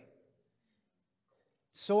way.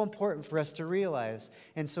 So important for us to realize.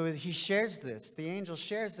 And so he shares this, the angel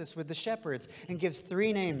shares this with the shepherds and gives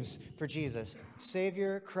 3 names for Jesus: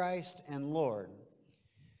 Savior, Christ, and Lord.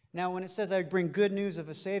 Now, when it says, I bring good news of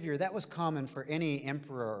a Savior, that was common for any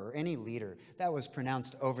emperor or any leader. That was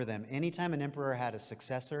pronounced over them. Anytime an emperor had a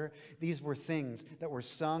successor, these were things that were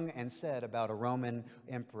sung and said about a Roman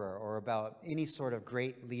emperor or about any sort of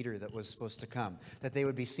great leader that was supposed to come, that they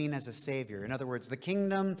would be seen as a Savior. In other words, the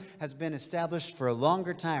kingdom has been established for a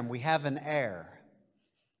longer time. We have an heir.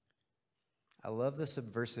 I love the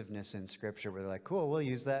subversiveness in Scripture where they're like, cool, we'll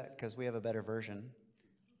use that because we have a better version.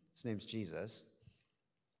 His name's Jesus.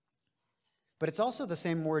 But it's also the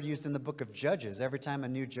same word used in the book of Judges. Every time a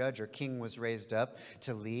new judge or king was raised up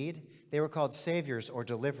to lead, they were called saviors or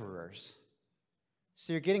deliverers.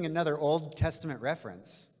 So you're getting another Old Testament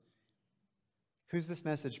reference. Who's this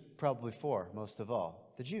message probably for, most of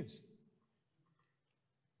all? The Jews.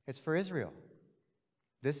 It's for Israel.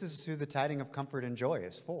 This is who the tiding of comfort and joy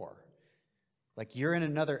is for. Like you're in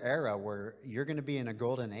another era where you're going to be in a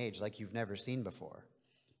golden age like you've never seen before.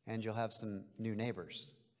 And you'll have some new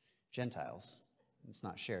neighbors. Gentiles. It's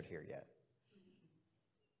not shared here yet.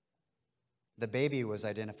 The baby was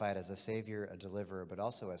identified as a savior, a deliverer, but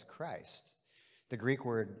also as Christ. The Greek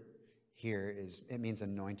word here it means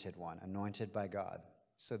anointed one, anointed by God.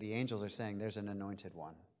 So the angels are saying there's an anointed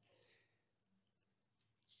one.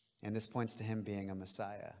 And this points to him being a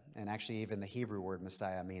Messiah. And actually even the Hebrew word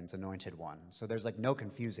Messiah means anointed one. So there's like no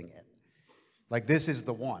confusing it. Like this is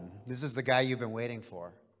the one. This is the guy you've been waiting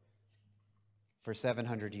for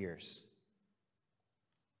 700 years.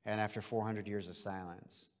 And after 400 years of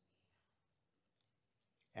silence.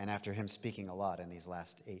 And after him speaking a lot in these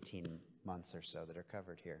last 18 months or so that are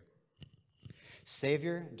covered here.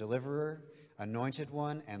 Savior, deliverer, anointed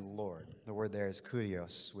one, and Lord. The word there is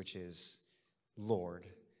kurios, which is Lord,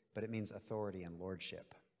 but it means authority and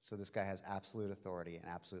lordship. So this guy has absolute authority and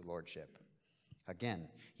absolute lordship. Again,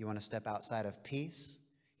 you want to step outside of peace,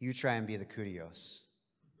 you try and be the kurios.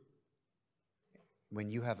 When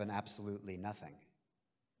you have an absolutely nothing.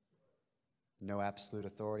 No absolute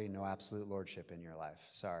authority, no absolute lordship in your life.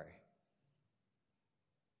 Sorry.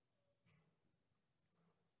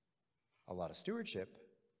 A lot of stewardship,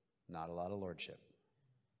 not a lot of lordship.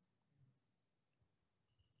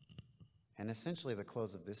 And essentially the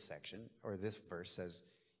close of this section, or this verse says,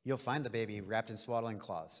 you'll find the baby wrapped in swaddling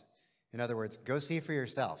cloths. In other words, go see for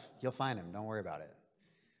yourself. You'll find him. Don't worry about it.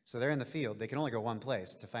 So they're in the field. They can only go one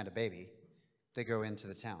place to find a baby. They go into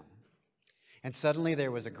the town. And suddenly there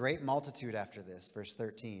was a great multitude after this, verse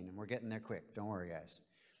 13. And we're getting there quick. Don't worry, guys.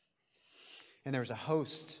 And there was a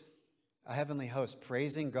host, a heavenly host,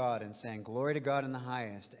 praising God and saying, glory to God in the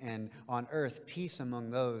highest, and on earth peace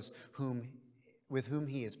among those with whom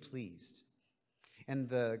he is pleased. And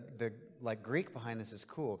the Greek behind this is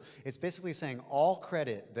cool. It's basically saying all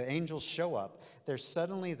credit, the angels show up, they're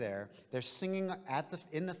suddenly there, they're singing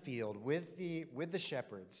in the field with the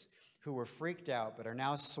shepherds, who were freaked out but are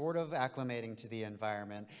now sort of acclimating to the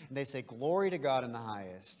environment. And they say, glory to God in the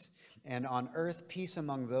highest, and on earth peace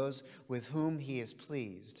among those with whom he is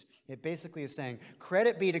pleased. It basically is saying,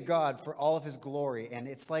 credit be to God for all of his glory. And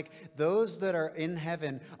it's like those that are in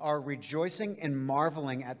heaven are rejoicing and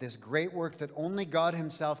marveling at this great work that only God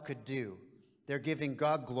himself could do. They're giving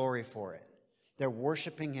God glory for it. They're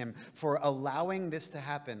worshiping him for allowing this to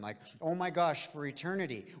happen. Like, oh my gosh, for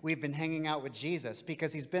eternity, we've been hanging out with Jesus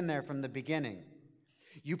because he's been there from the beginning.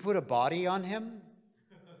 You put a body on him,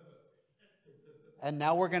 and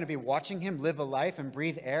now we're going to be watching him live a life and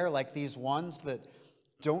breathe air like these ones that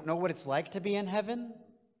don't know what it's like to be in heaven?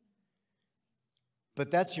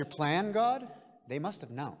 But that's your plan, God? They must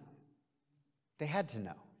have known. They had to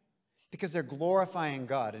know. Because they're glorifying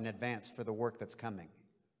God in advance for the work that's coming.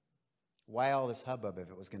 Why all this hubbub if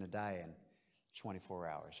it was going to die in 24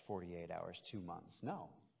 hours, 48 hours, 2 months? No.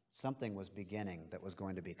 Something was beginning that was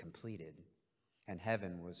going to be completed. And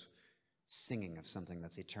heaven was singing of something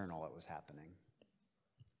that's eternal that was happening.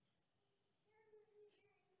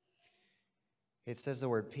 It says the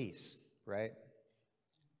word peace, right?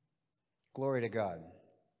 Glory to God.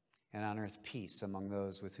 And on earth peace among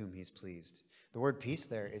those with whom he's pleased. The word peace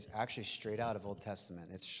there is actually straight out of Old Testament.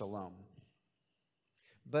 It's shalom.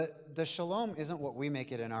 But the shalom isn't what we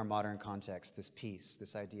make it in our modern context, this peace,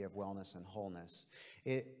 this idea of wellness and wholeness.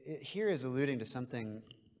 It here is alluding to something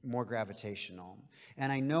more gravitational.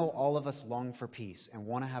 And I know all of us long for peace and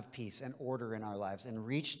want to have peace and order in our lives and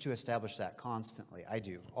reach to establish that constantly. I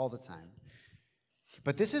do, all the time.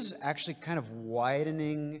 But this is actually kind of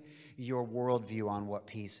widening your worldview on what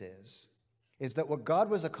peace is that what God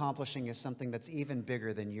was accomplishing is something that's even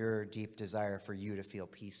bigger than your deep desire for you to feel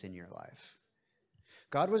peace in your life.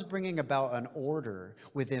 God was bringing about an order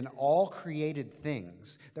within all created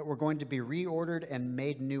things that were going to be reordered and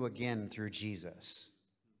made new again through Jesus.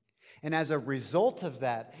 And as a result of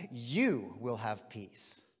that, you will have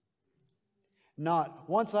peace. Not,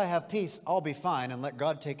 once I have peace, I'll be fine and let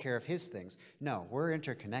God take care of his things. No, we're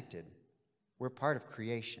interconnected. We're part of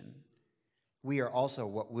creation. We are also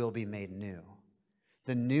what will be made new.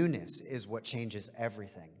 The newness is what changes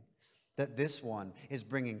everything. That this one is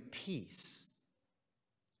bringing peace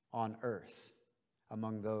on earth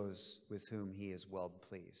among those with whom he is well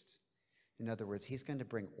pleased. In other words, he's going to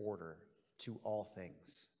bring order to all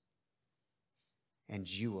things. And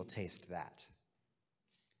you will taste that.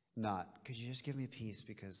 Not, could you just give me peace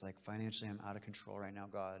because financially I'm out of control right now,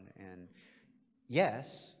 God? And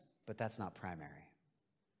yes, but that's not primary.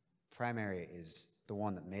 Primary is the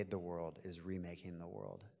one that made the world is remaking the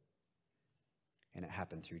world. And it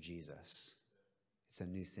happened through Jesus. It's a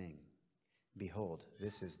new thing. Behold,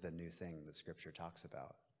 this is the new thing that Scripture talks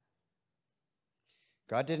about.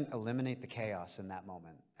 God didn't eliminate the chaos in that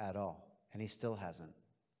moment at all, and he still hasn't.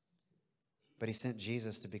 But he sent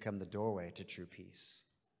Jesus to become the doorway to true peace.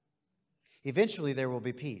 Eventually, there will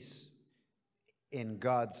be peace in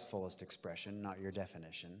God's fullest expression, not your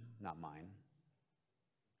definition, not mine.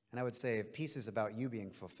 And I would say if peace is about you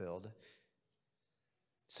being fulfilled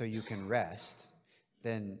so you can rest,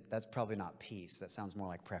 then that's probably not peace. That sounds more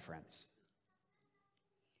like preference.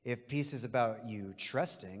 If peace is about you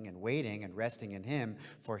trusting and waiting and resting in him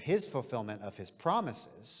for his fulfillment of his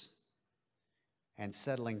promises and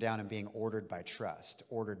settling down and being ordered by trust,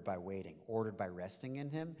 ordered by waiting, ordered by resting in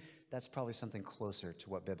him, that's probably something closer to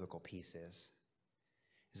what biblical peace is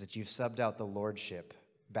that you've subbed out the lordship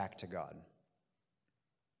back to God.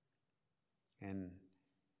 And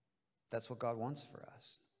that's what God wants for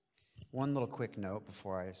us. One little quick note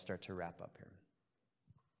before I start to wrap up here.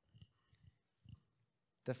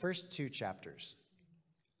 The first 2 chapters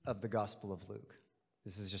of the Gospel of Luke,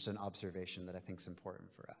 this is just an observation that I think is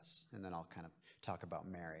important for us, and then I'll kind of talk about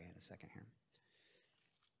Mary in a second here.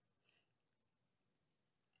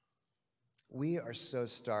 We are so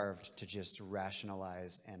starved to just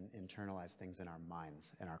rationalize and internalize things in our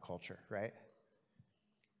minds, in our culture, right?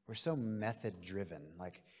 We're so method-driven.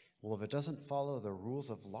 Well, if it doesn't follow the rules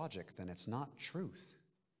of logic, then it's not truth.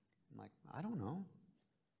 I'm like, I don't know.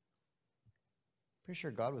 Pretty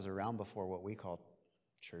sure God was around before what we call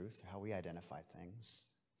truth, how we identify things.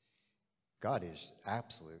 God is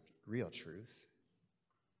absolute, real truth.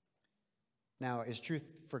 Now, is truth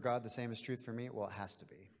for God the same as truth for me? Well, it has to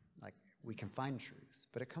be. We can find truth,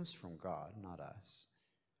 but it comes from God, not us.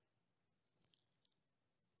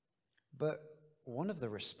 But one of the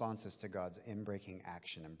responses to God's inbreaking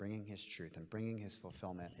action and bringing his truth and bringing his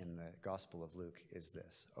fulfillment in the Gospel of Luke is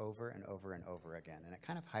this, over and over and over again. And it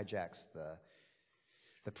kind of hijacks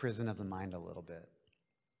the prison of the mind a little bit.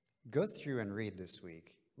 Go through and read this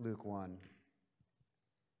week, Luke 1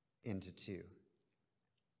 into 2,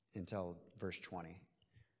 until verse 20.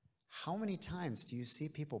 How many times do you see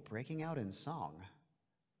people breaking out in song?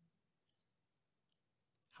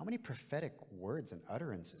 How many prophetic words and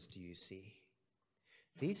utterances do you see?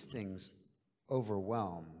 These things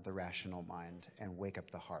overwhelm the rational mind and wake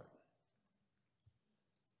up the heart.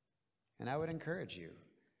 And I would encourage you,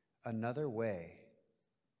 another way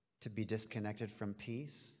to be disconnected from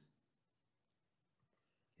peace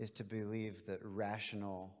is to believe that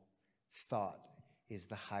rational thought is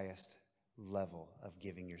the highest level of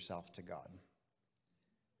giving yourself to God.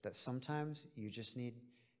 That sometimes you just need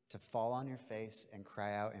to fall on your face and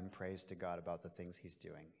cry out in praise to God about the things he's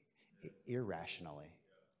doing, irrationally.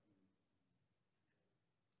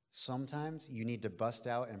 Sometimes you need to bust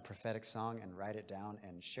out in prophetic song and write it down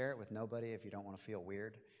and share it with nobody if you don't want to feel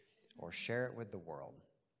weird, or share it with the world.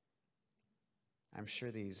 I'm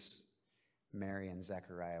sure these Mary and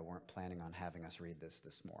Zechariah weren't planning on having us read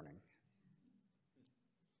this morning.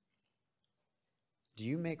 Do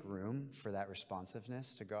you make room for that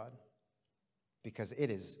responsiveness to God? Because it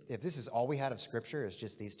is, if this is all we had of Scripture is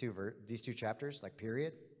just these two chapters,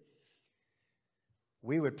 period,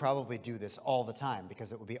 we would probably do this all the time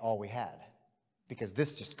because it would be all we had. Because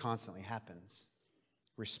this just constantly happens.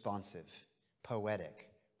 Responsive, poetic,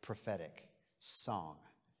 prophetic, song.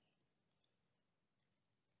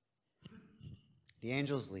 The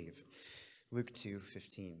angels leave. Luke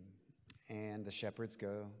 2:15. And the shepherds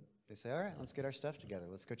go, they say, all right, let's get our stuff together.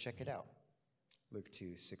 Let's go check it out. Luke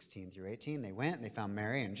 2:16 through 18. They went and they found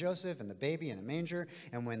Mary and Joseph and the baby in a manger.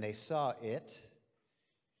 And when they saw it,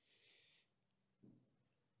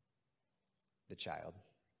 the child,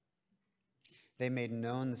 they made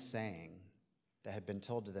known the saying that had been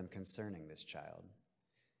told to them concerning this child.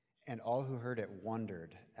 And all who heard it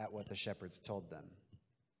wondered at what the shepherds told them.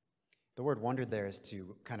 The word wondered there is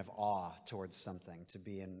to kind of awe towards something, to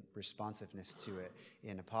be in responsiveness to it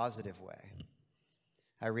in a positive way.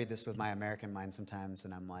 I read this with my American mind sometimes,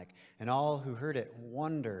 and I'm like, and all who heard it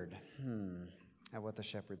wondered, at what the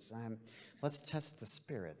shepherds said. Let's test the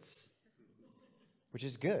spirits, which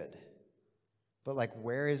is good. But like,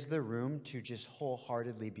 where is the room to just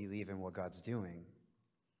wholeheartedly believe in what God's doing?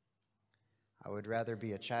 I would rather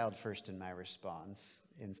be a child first in my response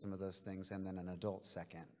in some of those things and then an adult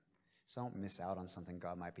second. So don't miss out on something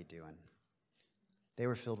God might be doing. They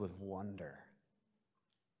were filled with wonder.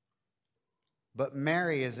 But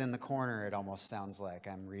Mary is in the corner, it almost sounds like.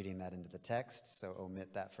 I'm reading that into the text, so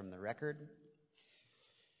omit that from the record.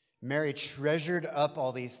 Mary treasured up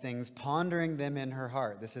all these things, pondering them in her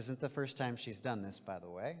heart. This isn't the first time she's done this, by the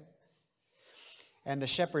way. And the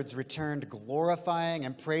shepherds returned, glorifying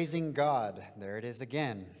and praising God. There it is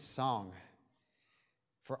again, song.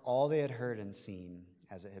 For all they had heard and seen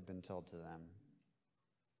as it had been told to them.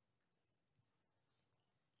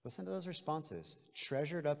 Listen to those responses.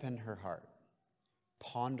 Treasured up in her heart,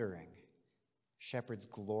 pondering, shepherds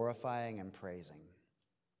glorifying and praising.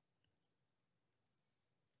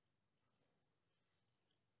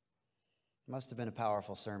 Must have been a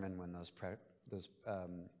powerful sermon when those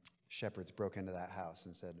shepherds broke into that house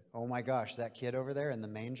and said, "Oh my gosh, that kid over there in the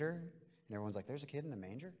manger?" And everyone's like, "There's a kid in a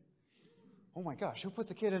manger? Oh my gosh, who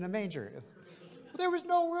puts a kid in a manger? Well, there was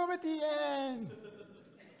no room at the end.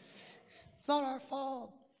 It's not our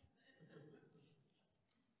fault."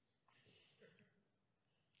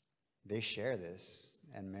 They share this,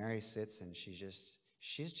 and Mary sits and she's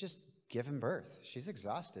just given birth. She's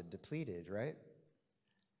exhausted, depleted, right?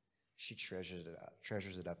 She treasures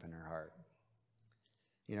it up in her heart.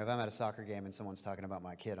 You know, if I'm at a soccer game and someone's talking about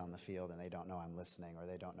my kid on the field and they don't know I'm listening or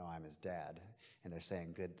they don't know I'm his dad and they're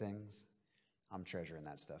saying good things, I'm treasuring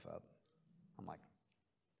that stuff up. I'm like,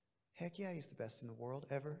 heck yeah, he's the best in the world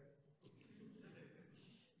ever.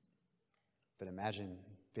 But imagine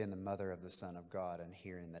being the mother of the Son of God and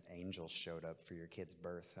hearing that angels showed up for your kid's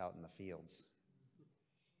birth out in the fields.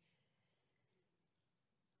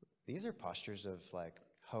 These are postures of like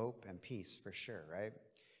hope and peace for sure, right?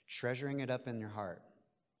 Treasuring it up in your heart.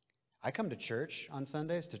 I come to church on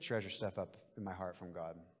Sundays to treasure stuff up in my heart from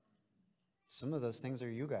God. Some of those things are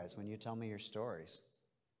you guys when you tell me your stories.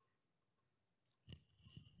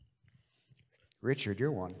 Richard,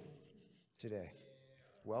 you're one today.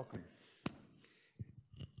 Welcome.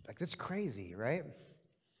 Like, that's crazy, right?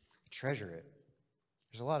 Treasure it.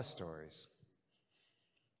 There's a lot of stories.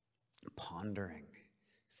 Pondering.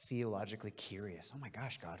 Theologically curious. Oh my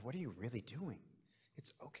gosh, God, what are you really doing?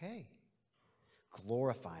 It's okay.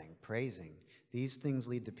 Glorifying, praising. These things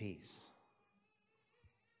lead to peace.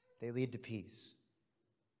 They lead to peace.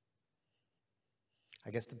 I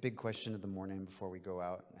guess the big question of the morning before we go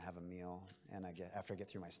out and have a meal, and after I get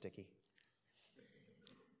through my sticky,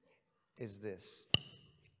 is this.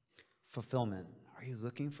 Fulfillment. Are you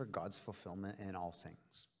looking for God's fulfillment in all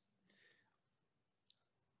things?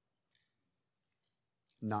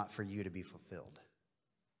 Not for you to be fulfilled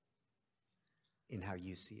in how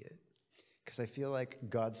you see it. Because I feel like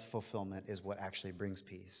God's fulfillment is what actually brings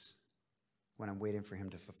peace when I'm waiting for him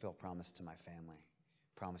to fulfill promise to my family,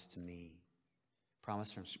 promise to me,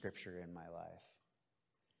 promise from Scripture in my life.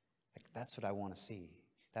 Like, that's what I want to see.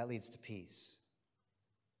 That leads to peace.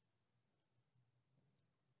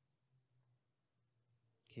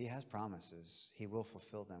 He has promises. He will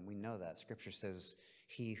fulfill them. We know that. Scripture says,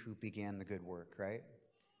 he who began the good work, right?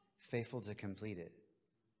 Faithful to complete it.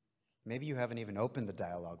 Maybe you haven't even opened the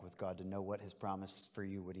dialogue with God to know what his promise for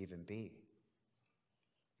you would even be.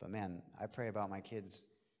 But man, I pray about my kids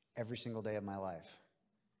every single day of my life.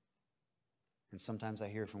 And sometimes I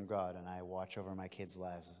hear from God and I watch over my kids'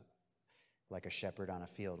 lives like a shepherd on a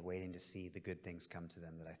field waiting to see the good things come to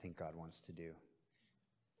them that I think God wants to do.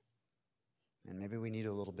 And maybe we need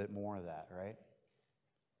a little bit more of that, right?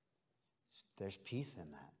 There's peace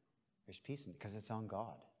in that. There's peace in it because it's on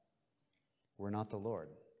God. We're not the Lord.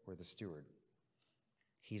 We're the steward.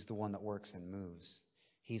 He's the one that works and moves.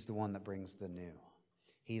 He's the one that brings the new.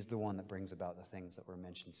 He's the one that brings about the things that were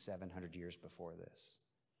mentioned 700 years before this.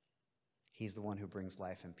 He's the one who brings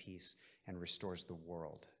life and peace and restores the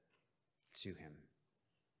world to him.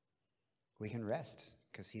 We can rest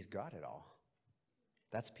because he's got it all.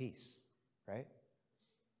 That's peace, right?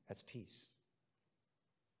 That's peace.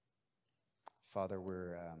 Father,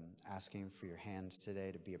 we're asking for your hand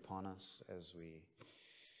today to be upon us as we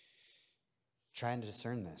try and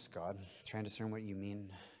discern this, God. Try and discern what you mean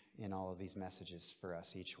in all of these messages for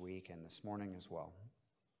us each week and this morning as well.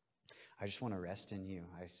 I just want to rest in you.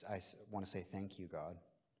 I want to say thank you, God,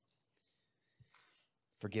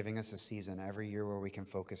 for giving us a season every year where we can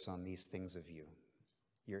focus on these things of you,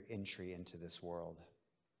 your entry into this world.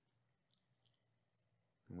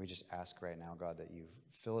 And we just ask right now, God, that you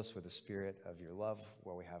fill us with the spirit of your love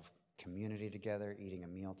while we have community together, eating a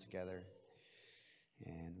meal together.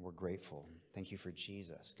 And we're grateful. Thank you for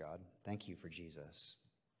Jesus, God. Thank you for Jesus.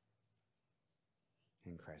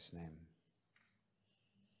 In Christ's name.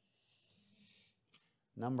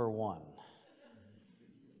 Number 1.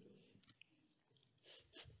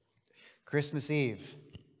 Christmas Eve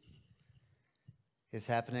is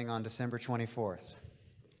happening on December 24th.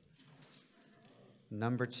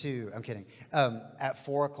 Number 2, I'm kidding, at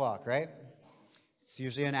 4 o'clock, right? It's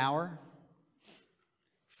usually an hour,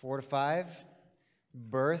 4 to 5,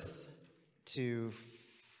 birth to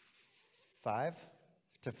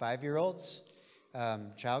 5-year-olds,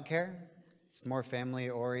 childcare. It's more family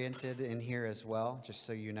oriented in here as well, just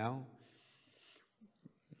so you know.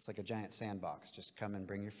 It's like a giant sandbox. Just come and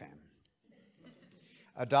bring your fam.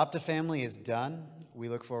 Adopt a Family is done. We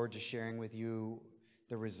look forward to sharing with you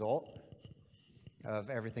the result of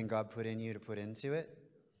everything God put in you to put into it.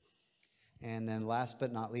 And then last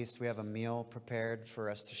but not least, we have a meal prepared for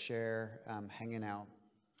us to share, hanging out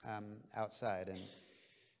outside. And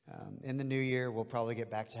in the new year, we'll probably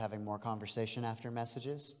get back to having more conversation after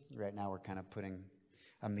messages. Right now, we're kind of putting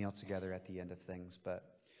a meal together at the end of things. But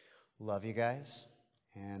love you guys,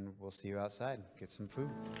 and we'll see you outside. Get some food.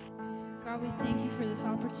 God, we thank you for this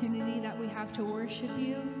opportunity that we have to worship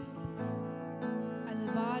you as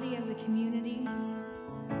a body, as a community.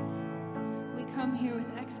 We come here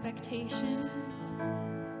with expectation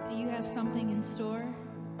that you have something in store.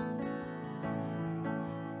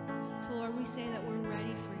 So, Lord, we say that we're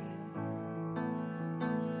ready for you.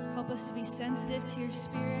 Help us to be sensitive to your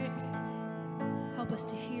spirit. Help us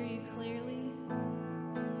to hear you clearly.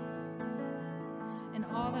 And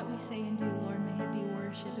all that we say and do, Lord, may it be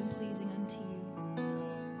worship and pleasing unto you.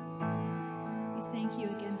 We thank you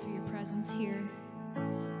again for your presence here.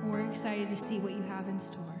 And we're excited to see what you have in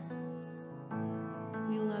store.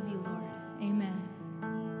 We love you, Lord. Amen.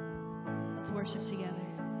 Let's worship together.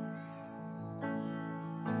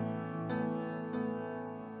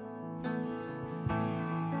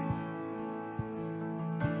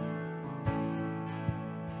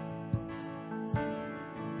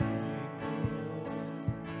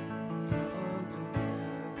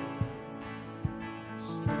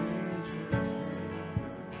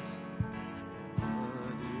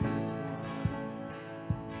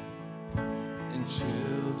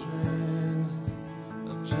 Children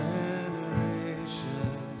of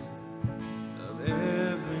generations of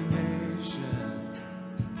every nation,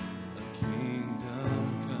 a kingdom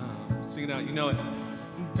come. Sing it out, you know it.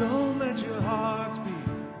 Don't let your hearts be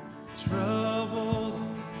troubled.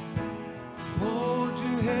 Hold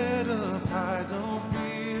your head up high, don't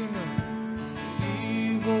fear no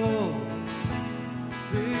evil.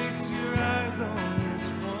 Fix your eyes on this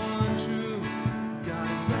one true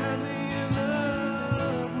God is madly in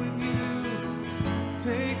love with you.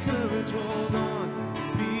 Take courage, hold on,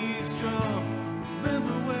 be strong.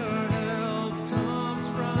 Remember where our help comes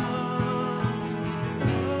from.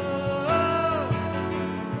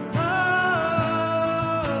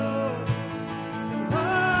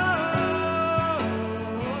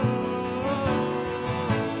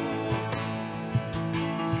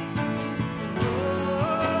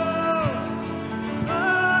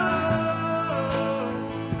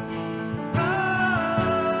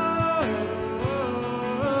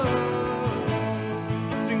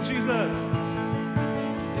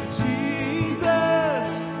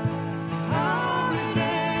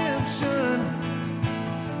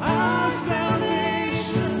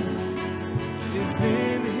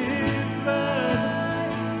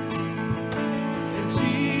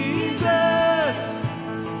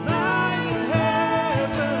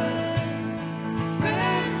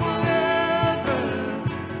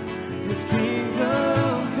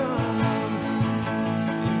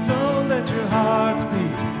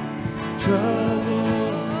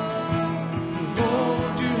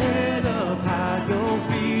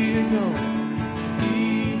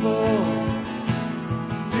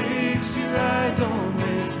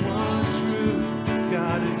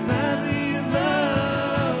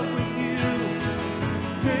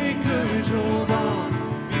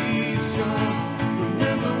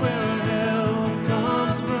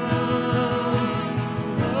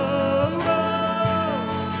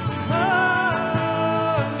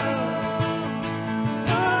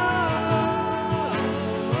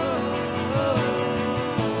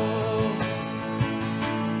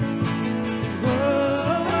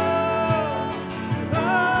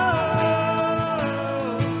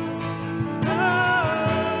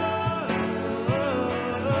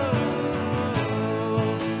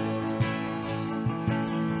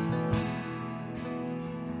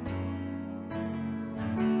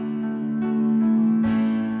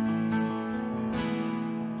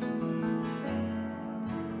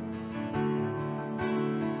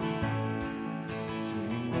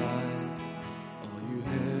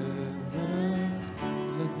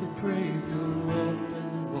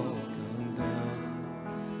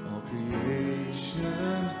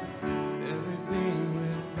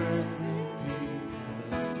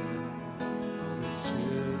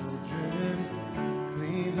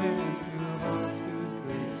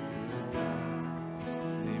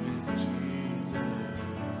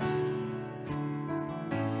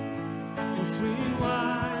 Swing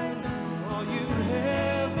wide, all you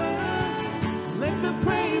heavens. Let the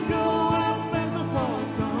praise go up as the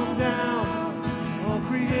walls come down. All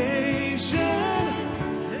creation,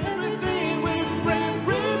 everything with breath,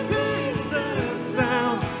 repeat the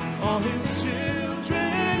sound. All his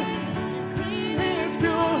children, clean hands,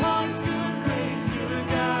 pure hearts, good grace, good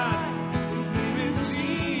God. His name is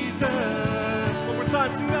Jesus. One more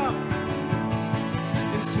time, sing it out.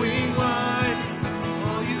 And swing wide,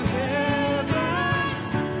 all you heavens.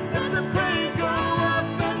 Let the praise go up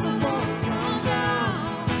as the walls come down.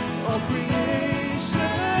 All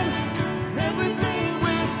creation, everything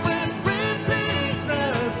with breath, repeat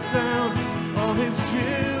the sound. All his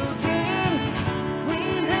children,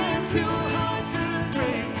 clean hands, pure hearts, good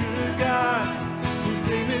grace, good God. His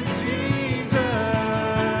name is Jesus.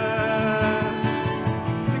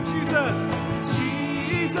 Sing Jesus.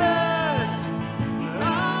 Jesus, he's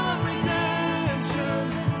our redemption.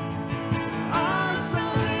 Our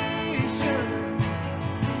salvation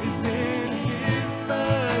is in his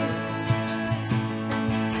blood.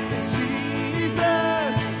 And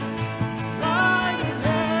Jesus, light of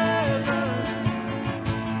heaven,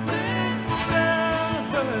 friend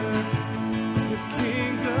forever, his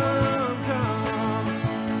kingdom come.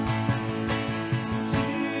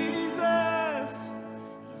 Jesus,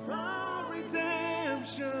 he's our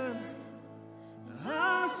redemption.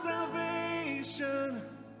 Our salvation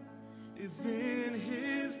is in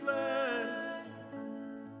his blood.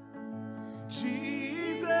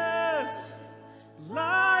 Jesus,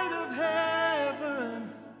 light of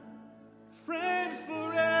heaven, friend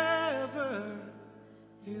forever,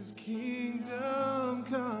 his kingdom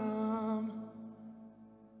come.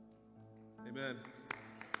 Amen.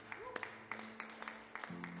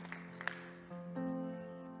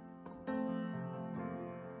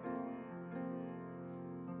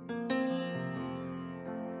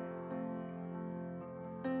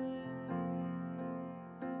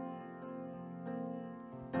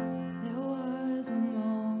 There was a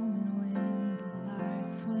moment when the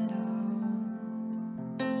lights went out,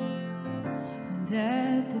 when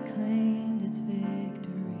death acclaimed its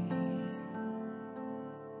victory.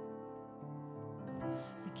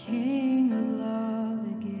 The King of love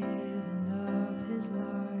had given up his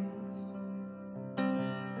life,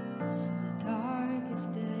 the darkest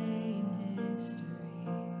day in history.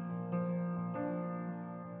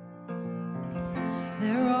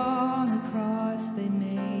 There on a cross they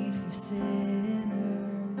made for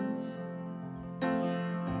sinners.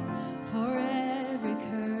 For every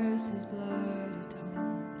curse his blood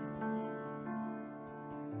atoned.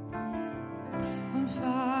 One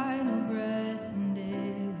final breath and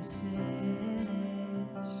it was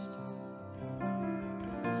finished.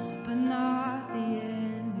 But not the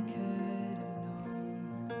end we could have known.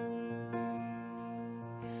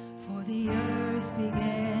 For the earth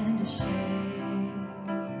began to shake.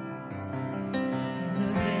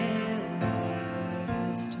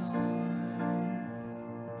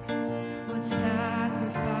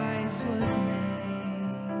 Sacrifice was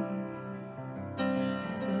made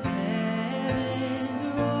as the heavens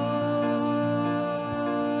roar.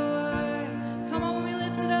 Come on, we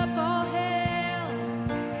lift it up. All hail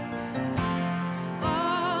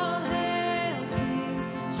King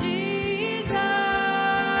Jesus.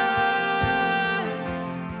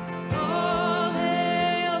 Oh,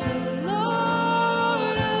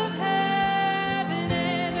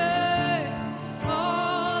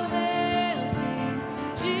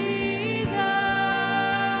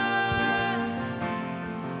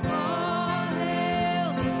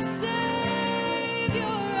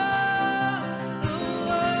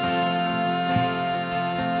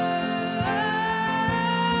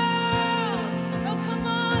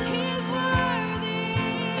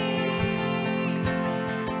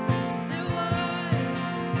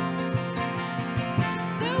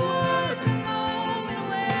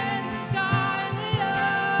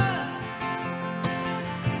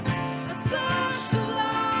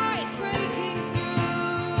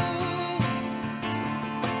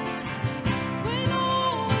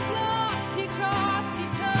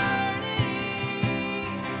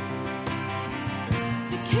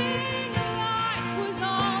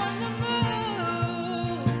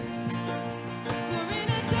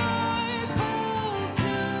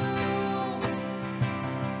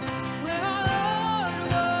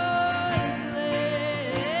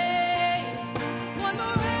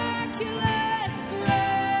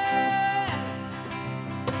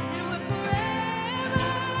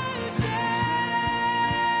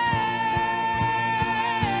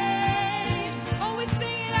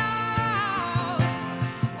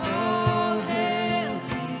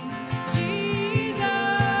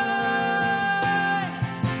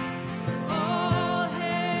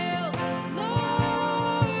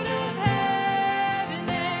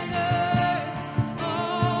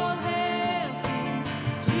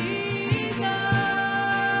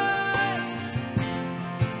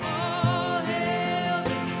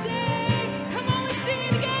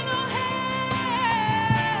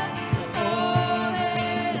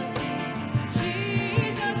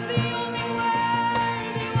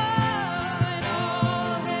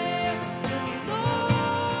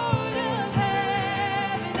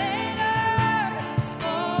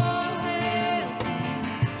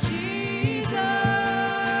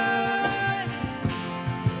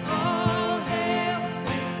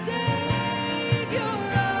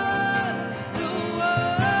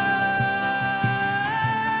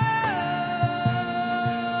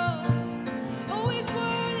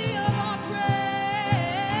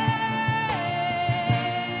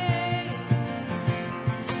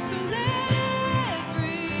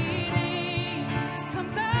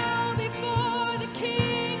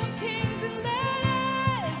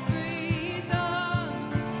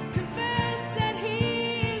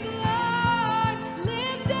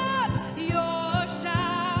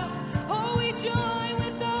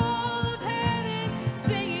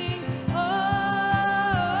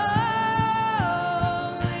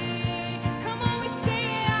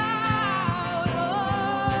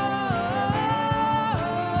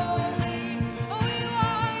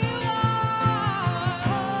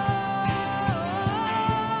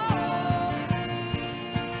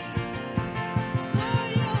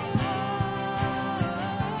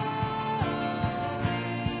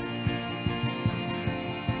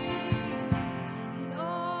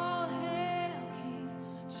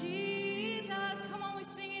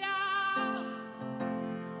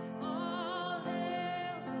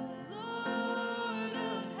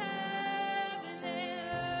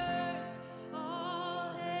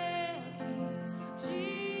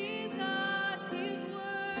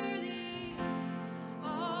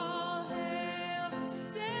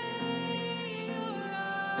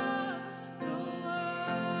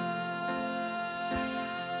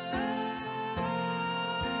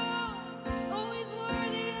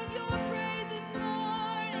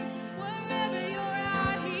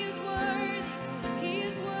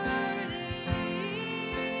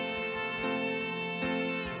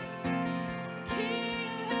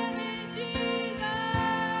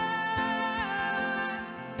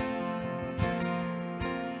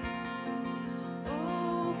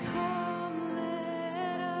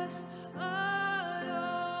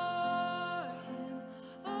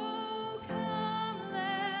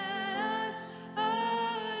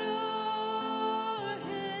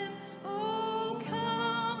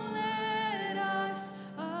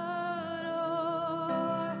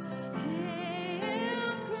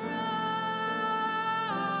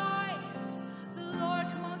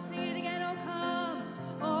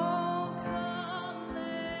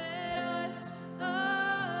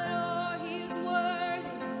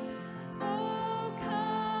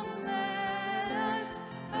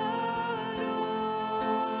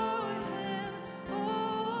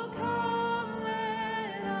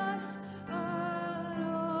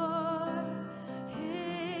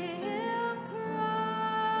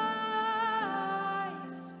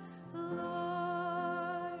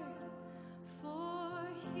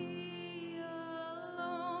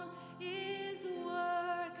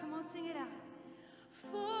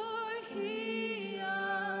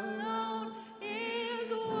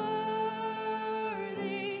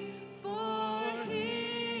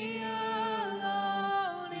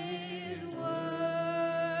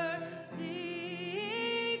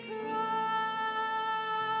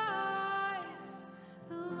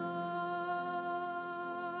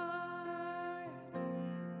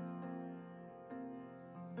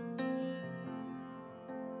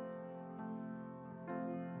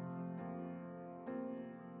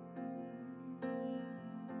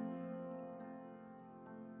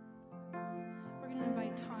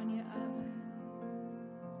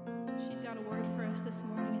 got a word for us this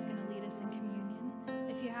morning. He's going to lead us in communion.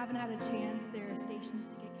 If you haven't had a chance, there are stations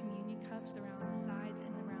to get communion cups around the sides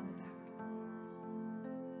and around the back.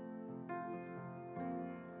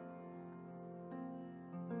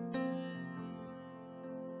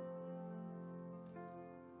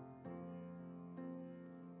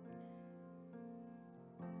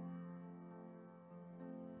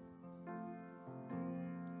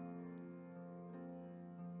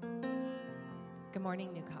 Good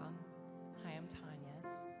morning, Newcom. Hi, I'm Tanya.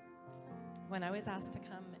 When I was asked to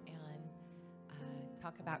come and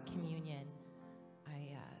talk about communion, I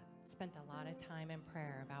spent a lot of time in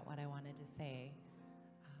prayer about what I wanted to say.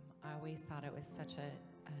 I always thought it was such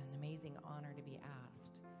an amazing honor to be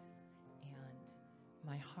asked, and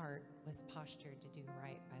my heart was postured to do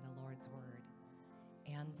right by the Lord's word.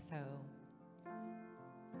 And so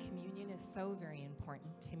communion is so very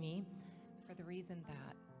important to me for the reason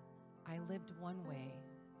that I lived one way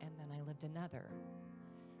and then I lived another.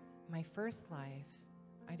 My first life,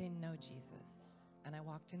 I didn't know Jesus, and I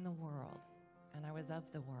walked in the world, and I was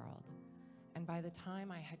of the world. And by the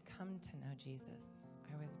time I had come to know Jesus,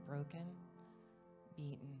 I was broken,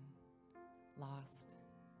 beaten, lost,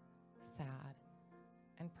 sad,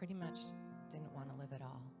 and pretty much didn't want to live at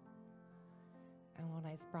all. And when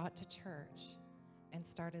I was brought to church and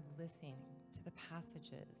started listening to the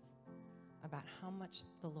passages about how much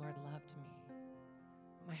the Lord loved me,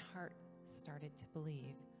 my heart started to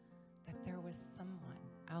believe that there was someone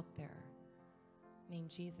out there named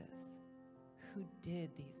Jesus who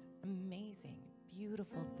did these amazing,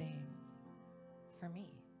 beautiful things for me.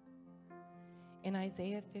 In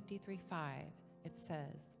Isaiah 53:5, it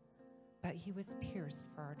says, "But he was pierced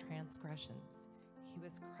for our transgressions. He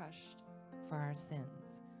was crushed for our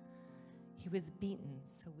sins. He was beaten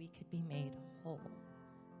so we could be made whole.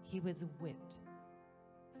 He was whipped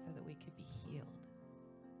so that we could be healed."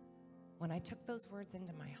 When I took those words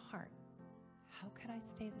into my heart, how could I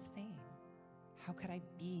stay the same? How could I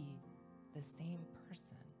be the same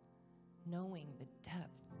person, knowing the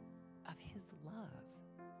depth of his love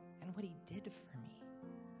and what he did for me?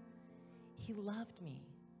 He loved me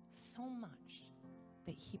so much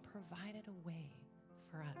that he provided a way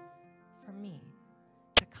for us, for me,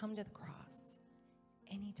 to come to the cross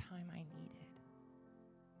anytime I needed.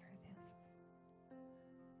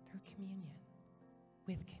 Through communion,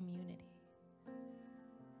 with community.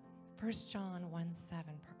 1 John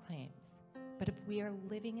 1:7 proclaims, "But if we are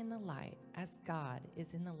living in the light as God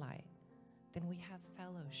is in the light, then we have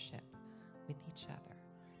fellowship with each other.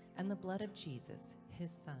 And the blood of Jesus,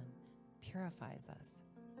 his Son, purifies us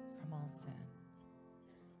from all sin."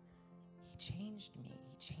 He changed me.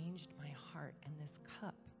 He changed my heart. And this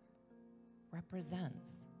cup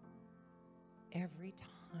represents every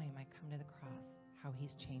time I come to the cross how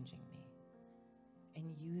he's changing me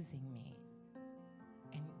and using me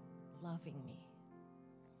and loving me.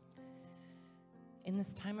 In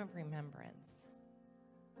this time of remembrance,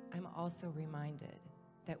 I'm also reminded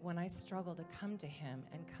that when I struggle to come to him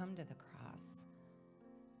and come to the cross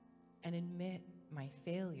and admit my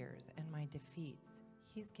failures and my defeats,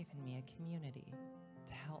 he's given me a community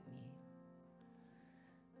to help me.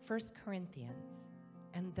 1 Corinthians,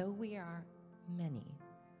 "And though we are many,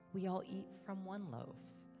 we all eat from one loaf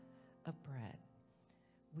of bread.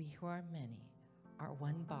 We who are many are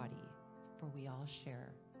one body, for we all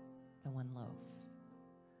share the one loaf."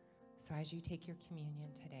 So as you take your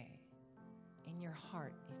communion today, in your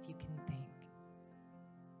heart, if you can think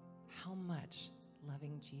how much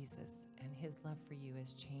loving Jesus and his love for you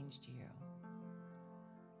has changed you,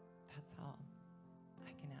 that's all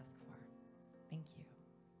I can ask for. Thank you.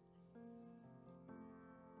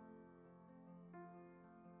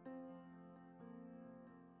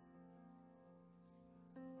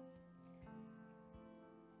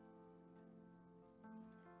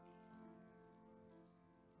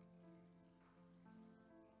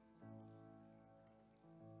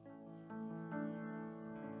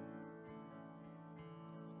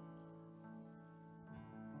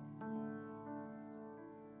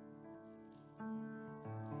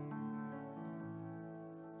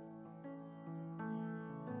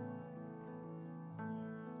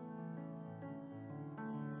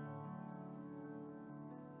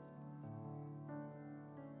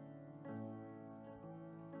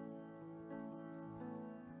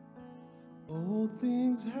 Old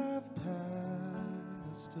things have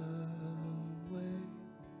passed away.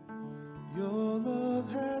 Your love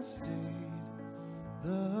has stayed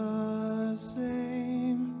the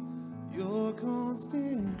same. Your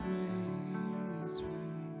constant grace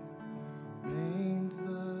remains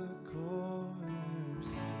the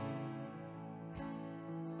cornerstone.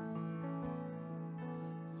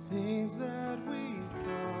 things that we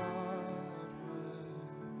thought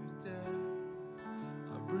were dead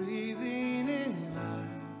are breathing in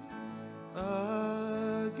life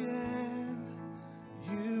again.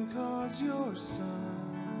 You cause your sun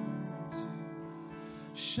to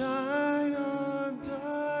shine on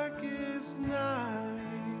darkest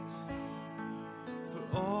night.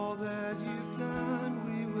 For all that you've done,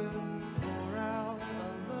 we will pour out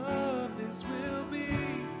our love. This will be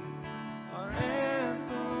our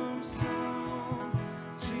anthem song.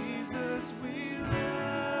 Jesus, we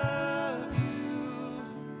love you.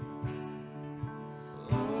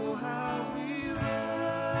 Oh, how we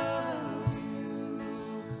love you.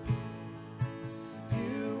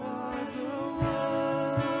 You are the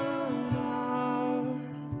one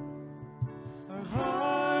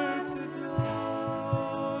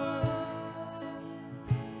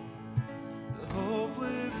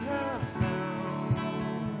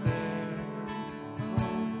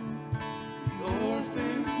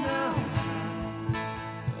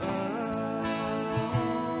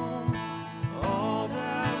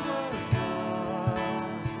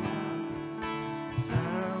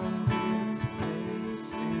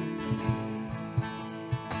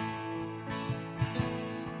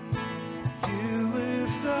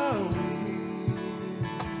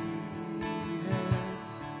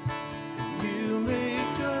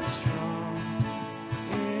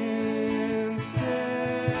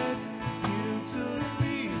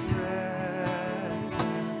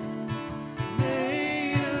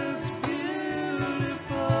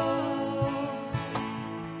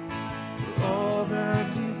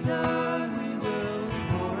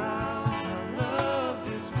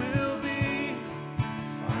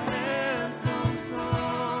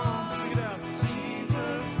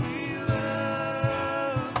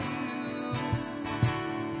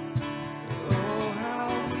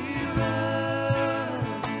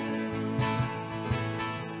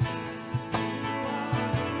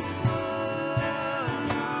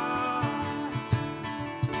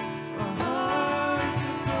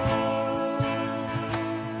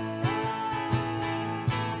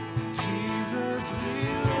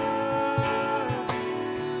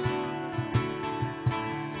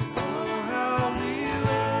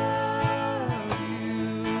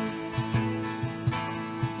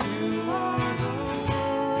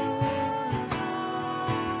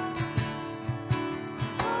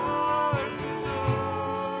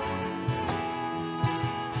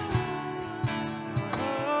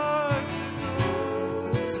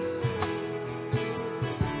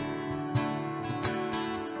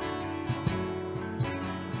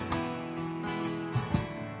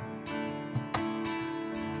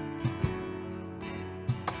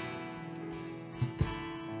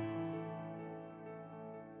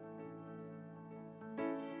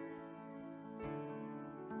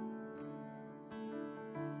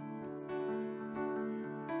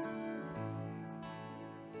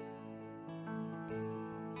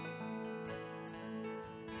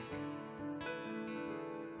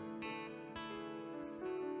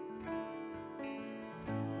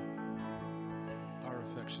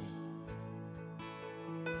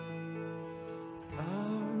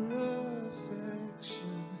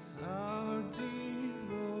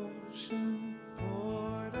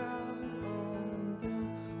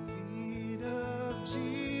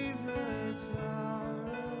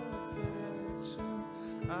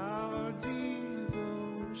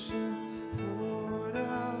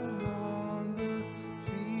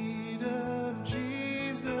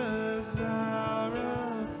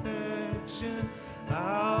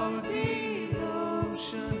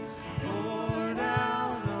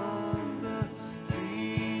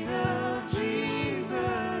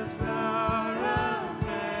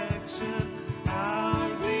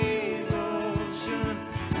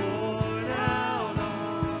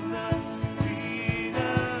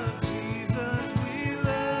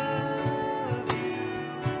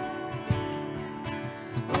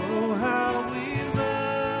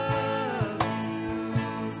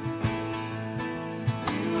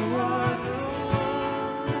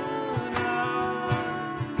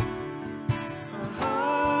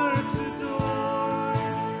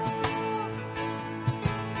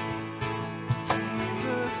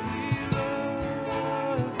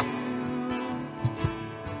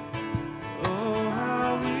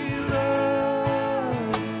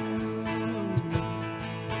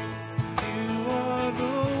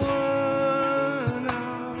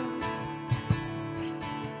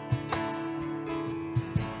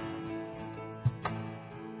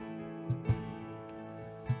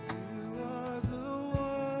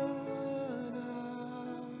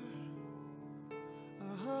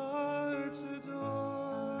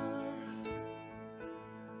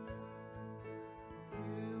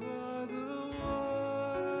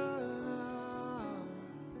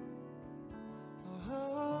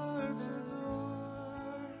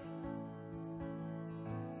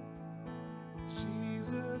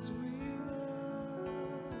Jesus, we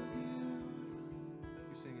love you.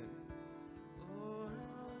 You sing it. Oh,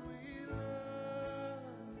 how we love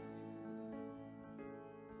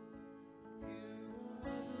you. You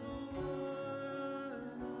are the one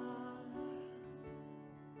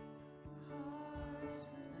our hearts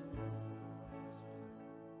adore.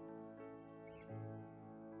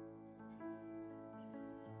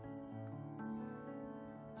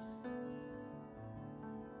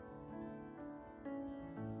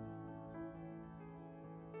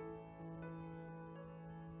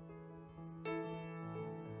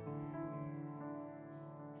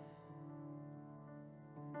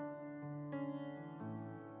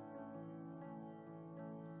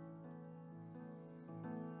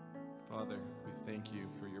 Father, we thank you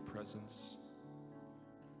for your presence.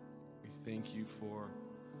 We thank you for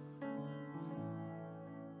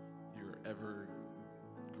your ever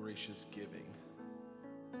gracious giving.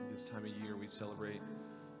 This time of year we celebrate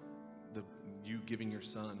you giving your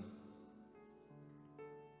son.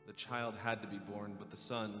 The child had to be born, but the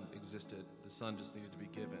son existed. The son just needed to be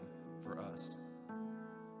given for us.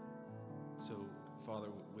 So, Father,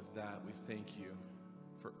 with that, we thank you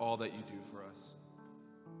for all that you do for us.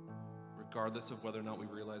 Regardless of whether or not we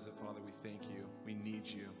realize it, Father, we thank you. We need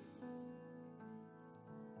you.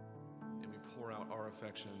 And we pour out our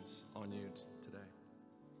affections on you today.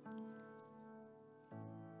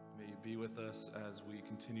 May you be with us as we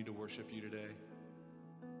continue to worship you today.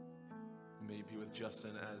 May you be with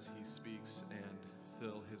Justin as he speaks and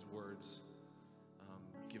fill his words.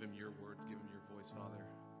 Give him your words, give him your voice, Father.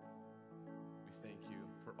 We thank you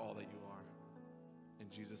for all that you are. In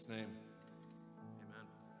Jesus' name.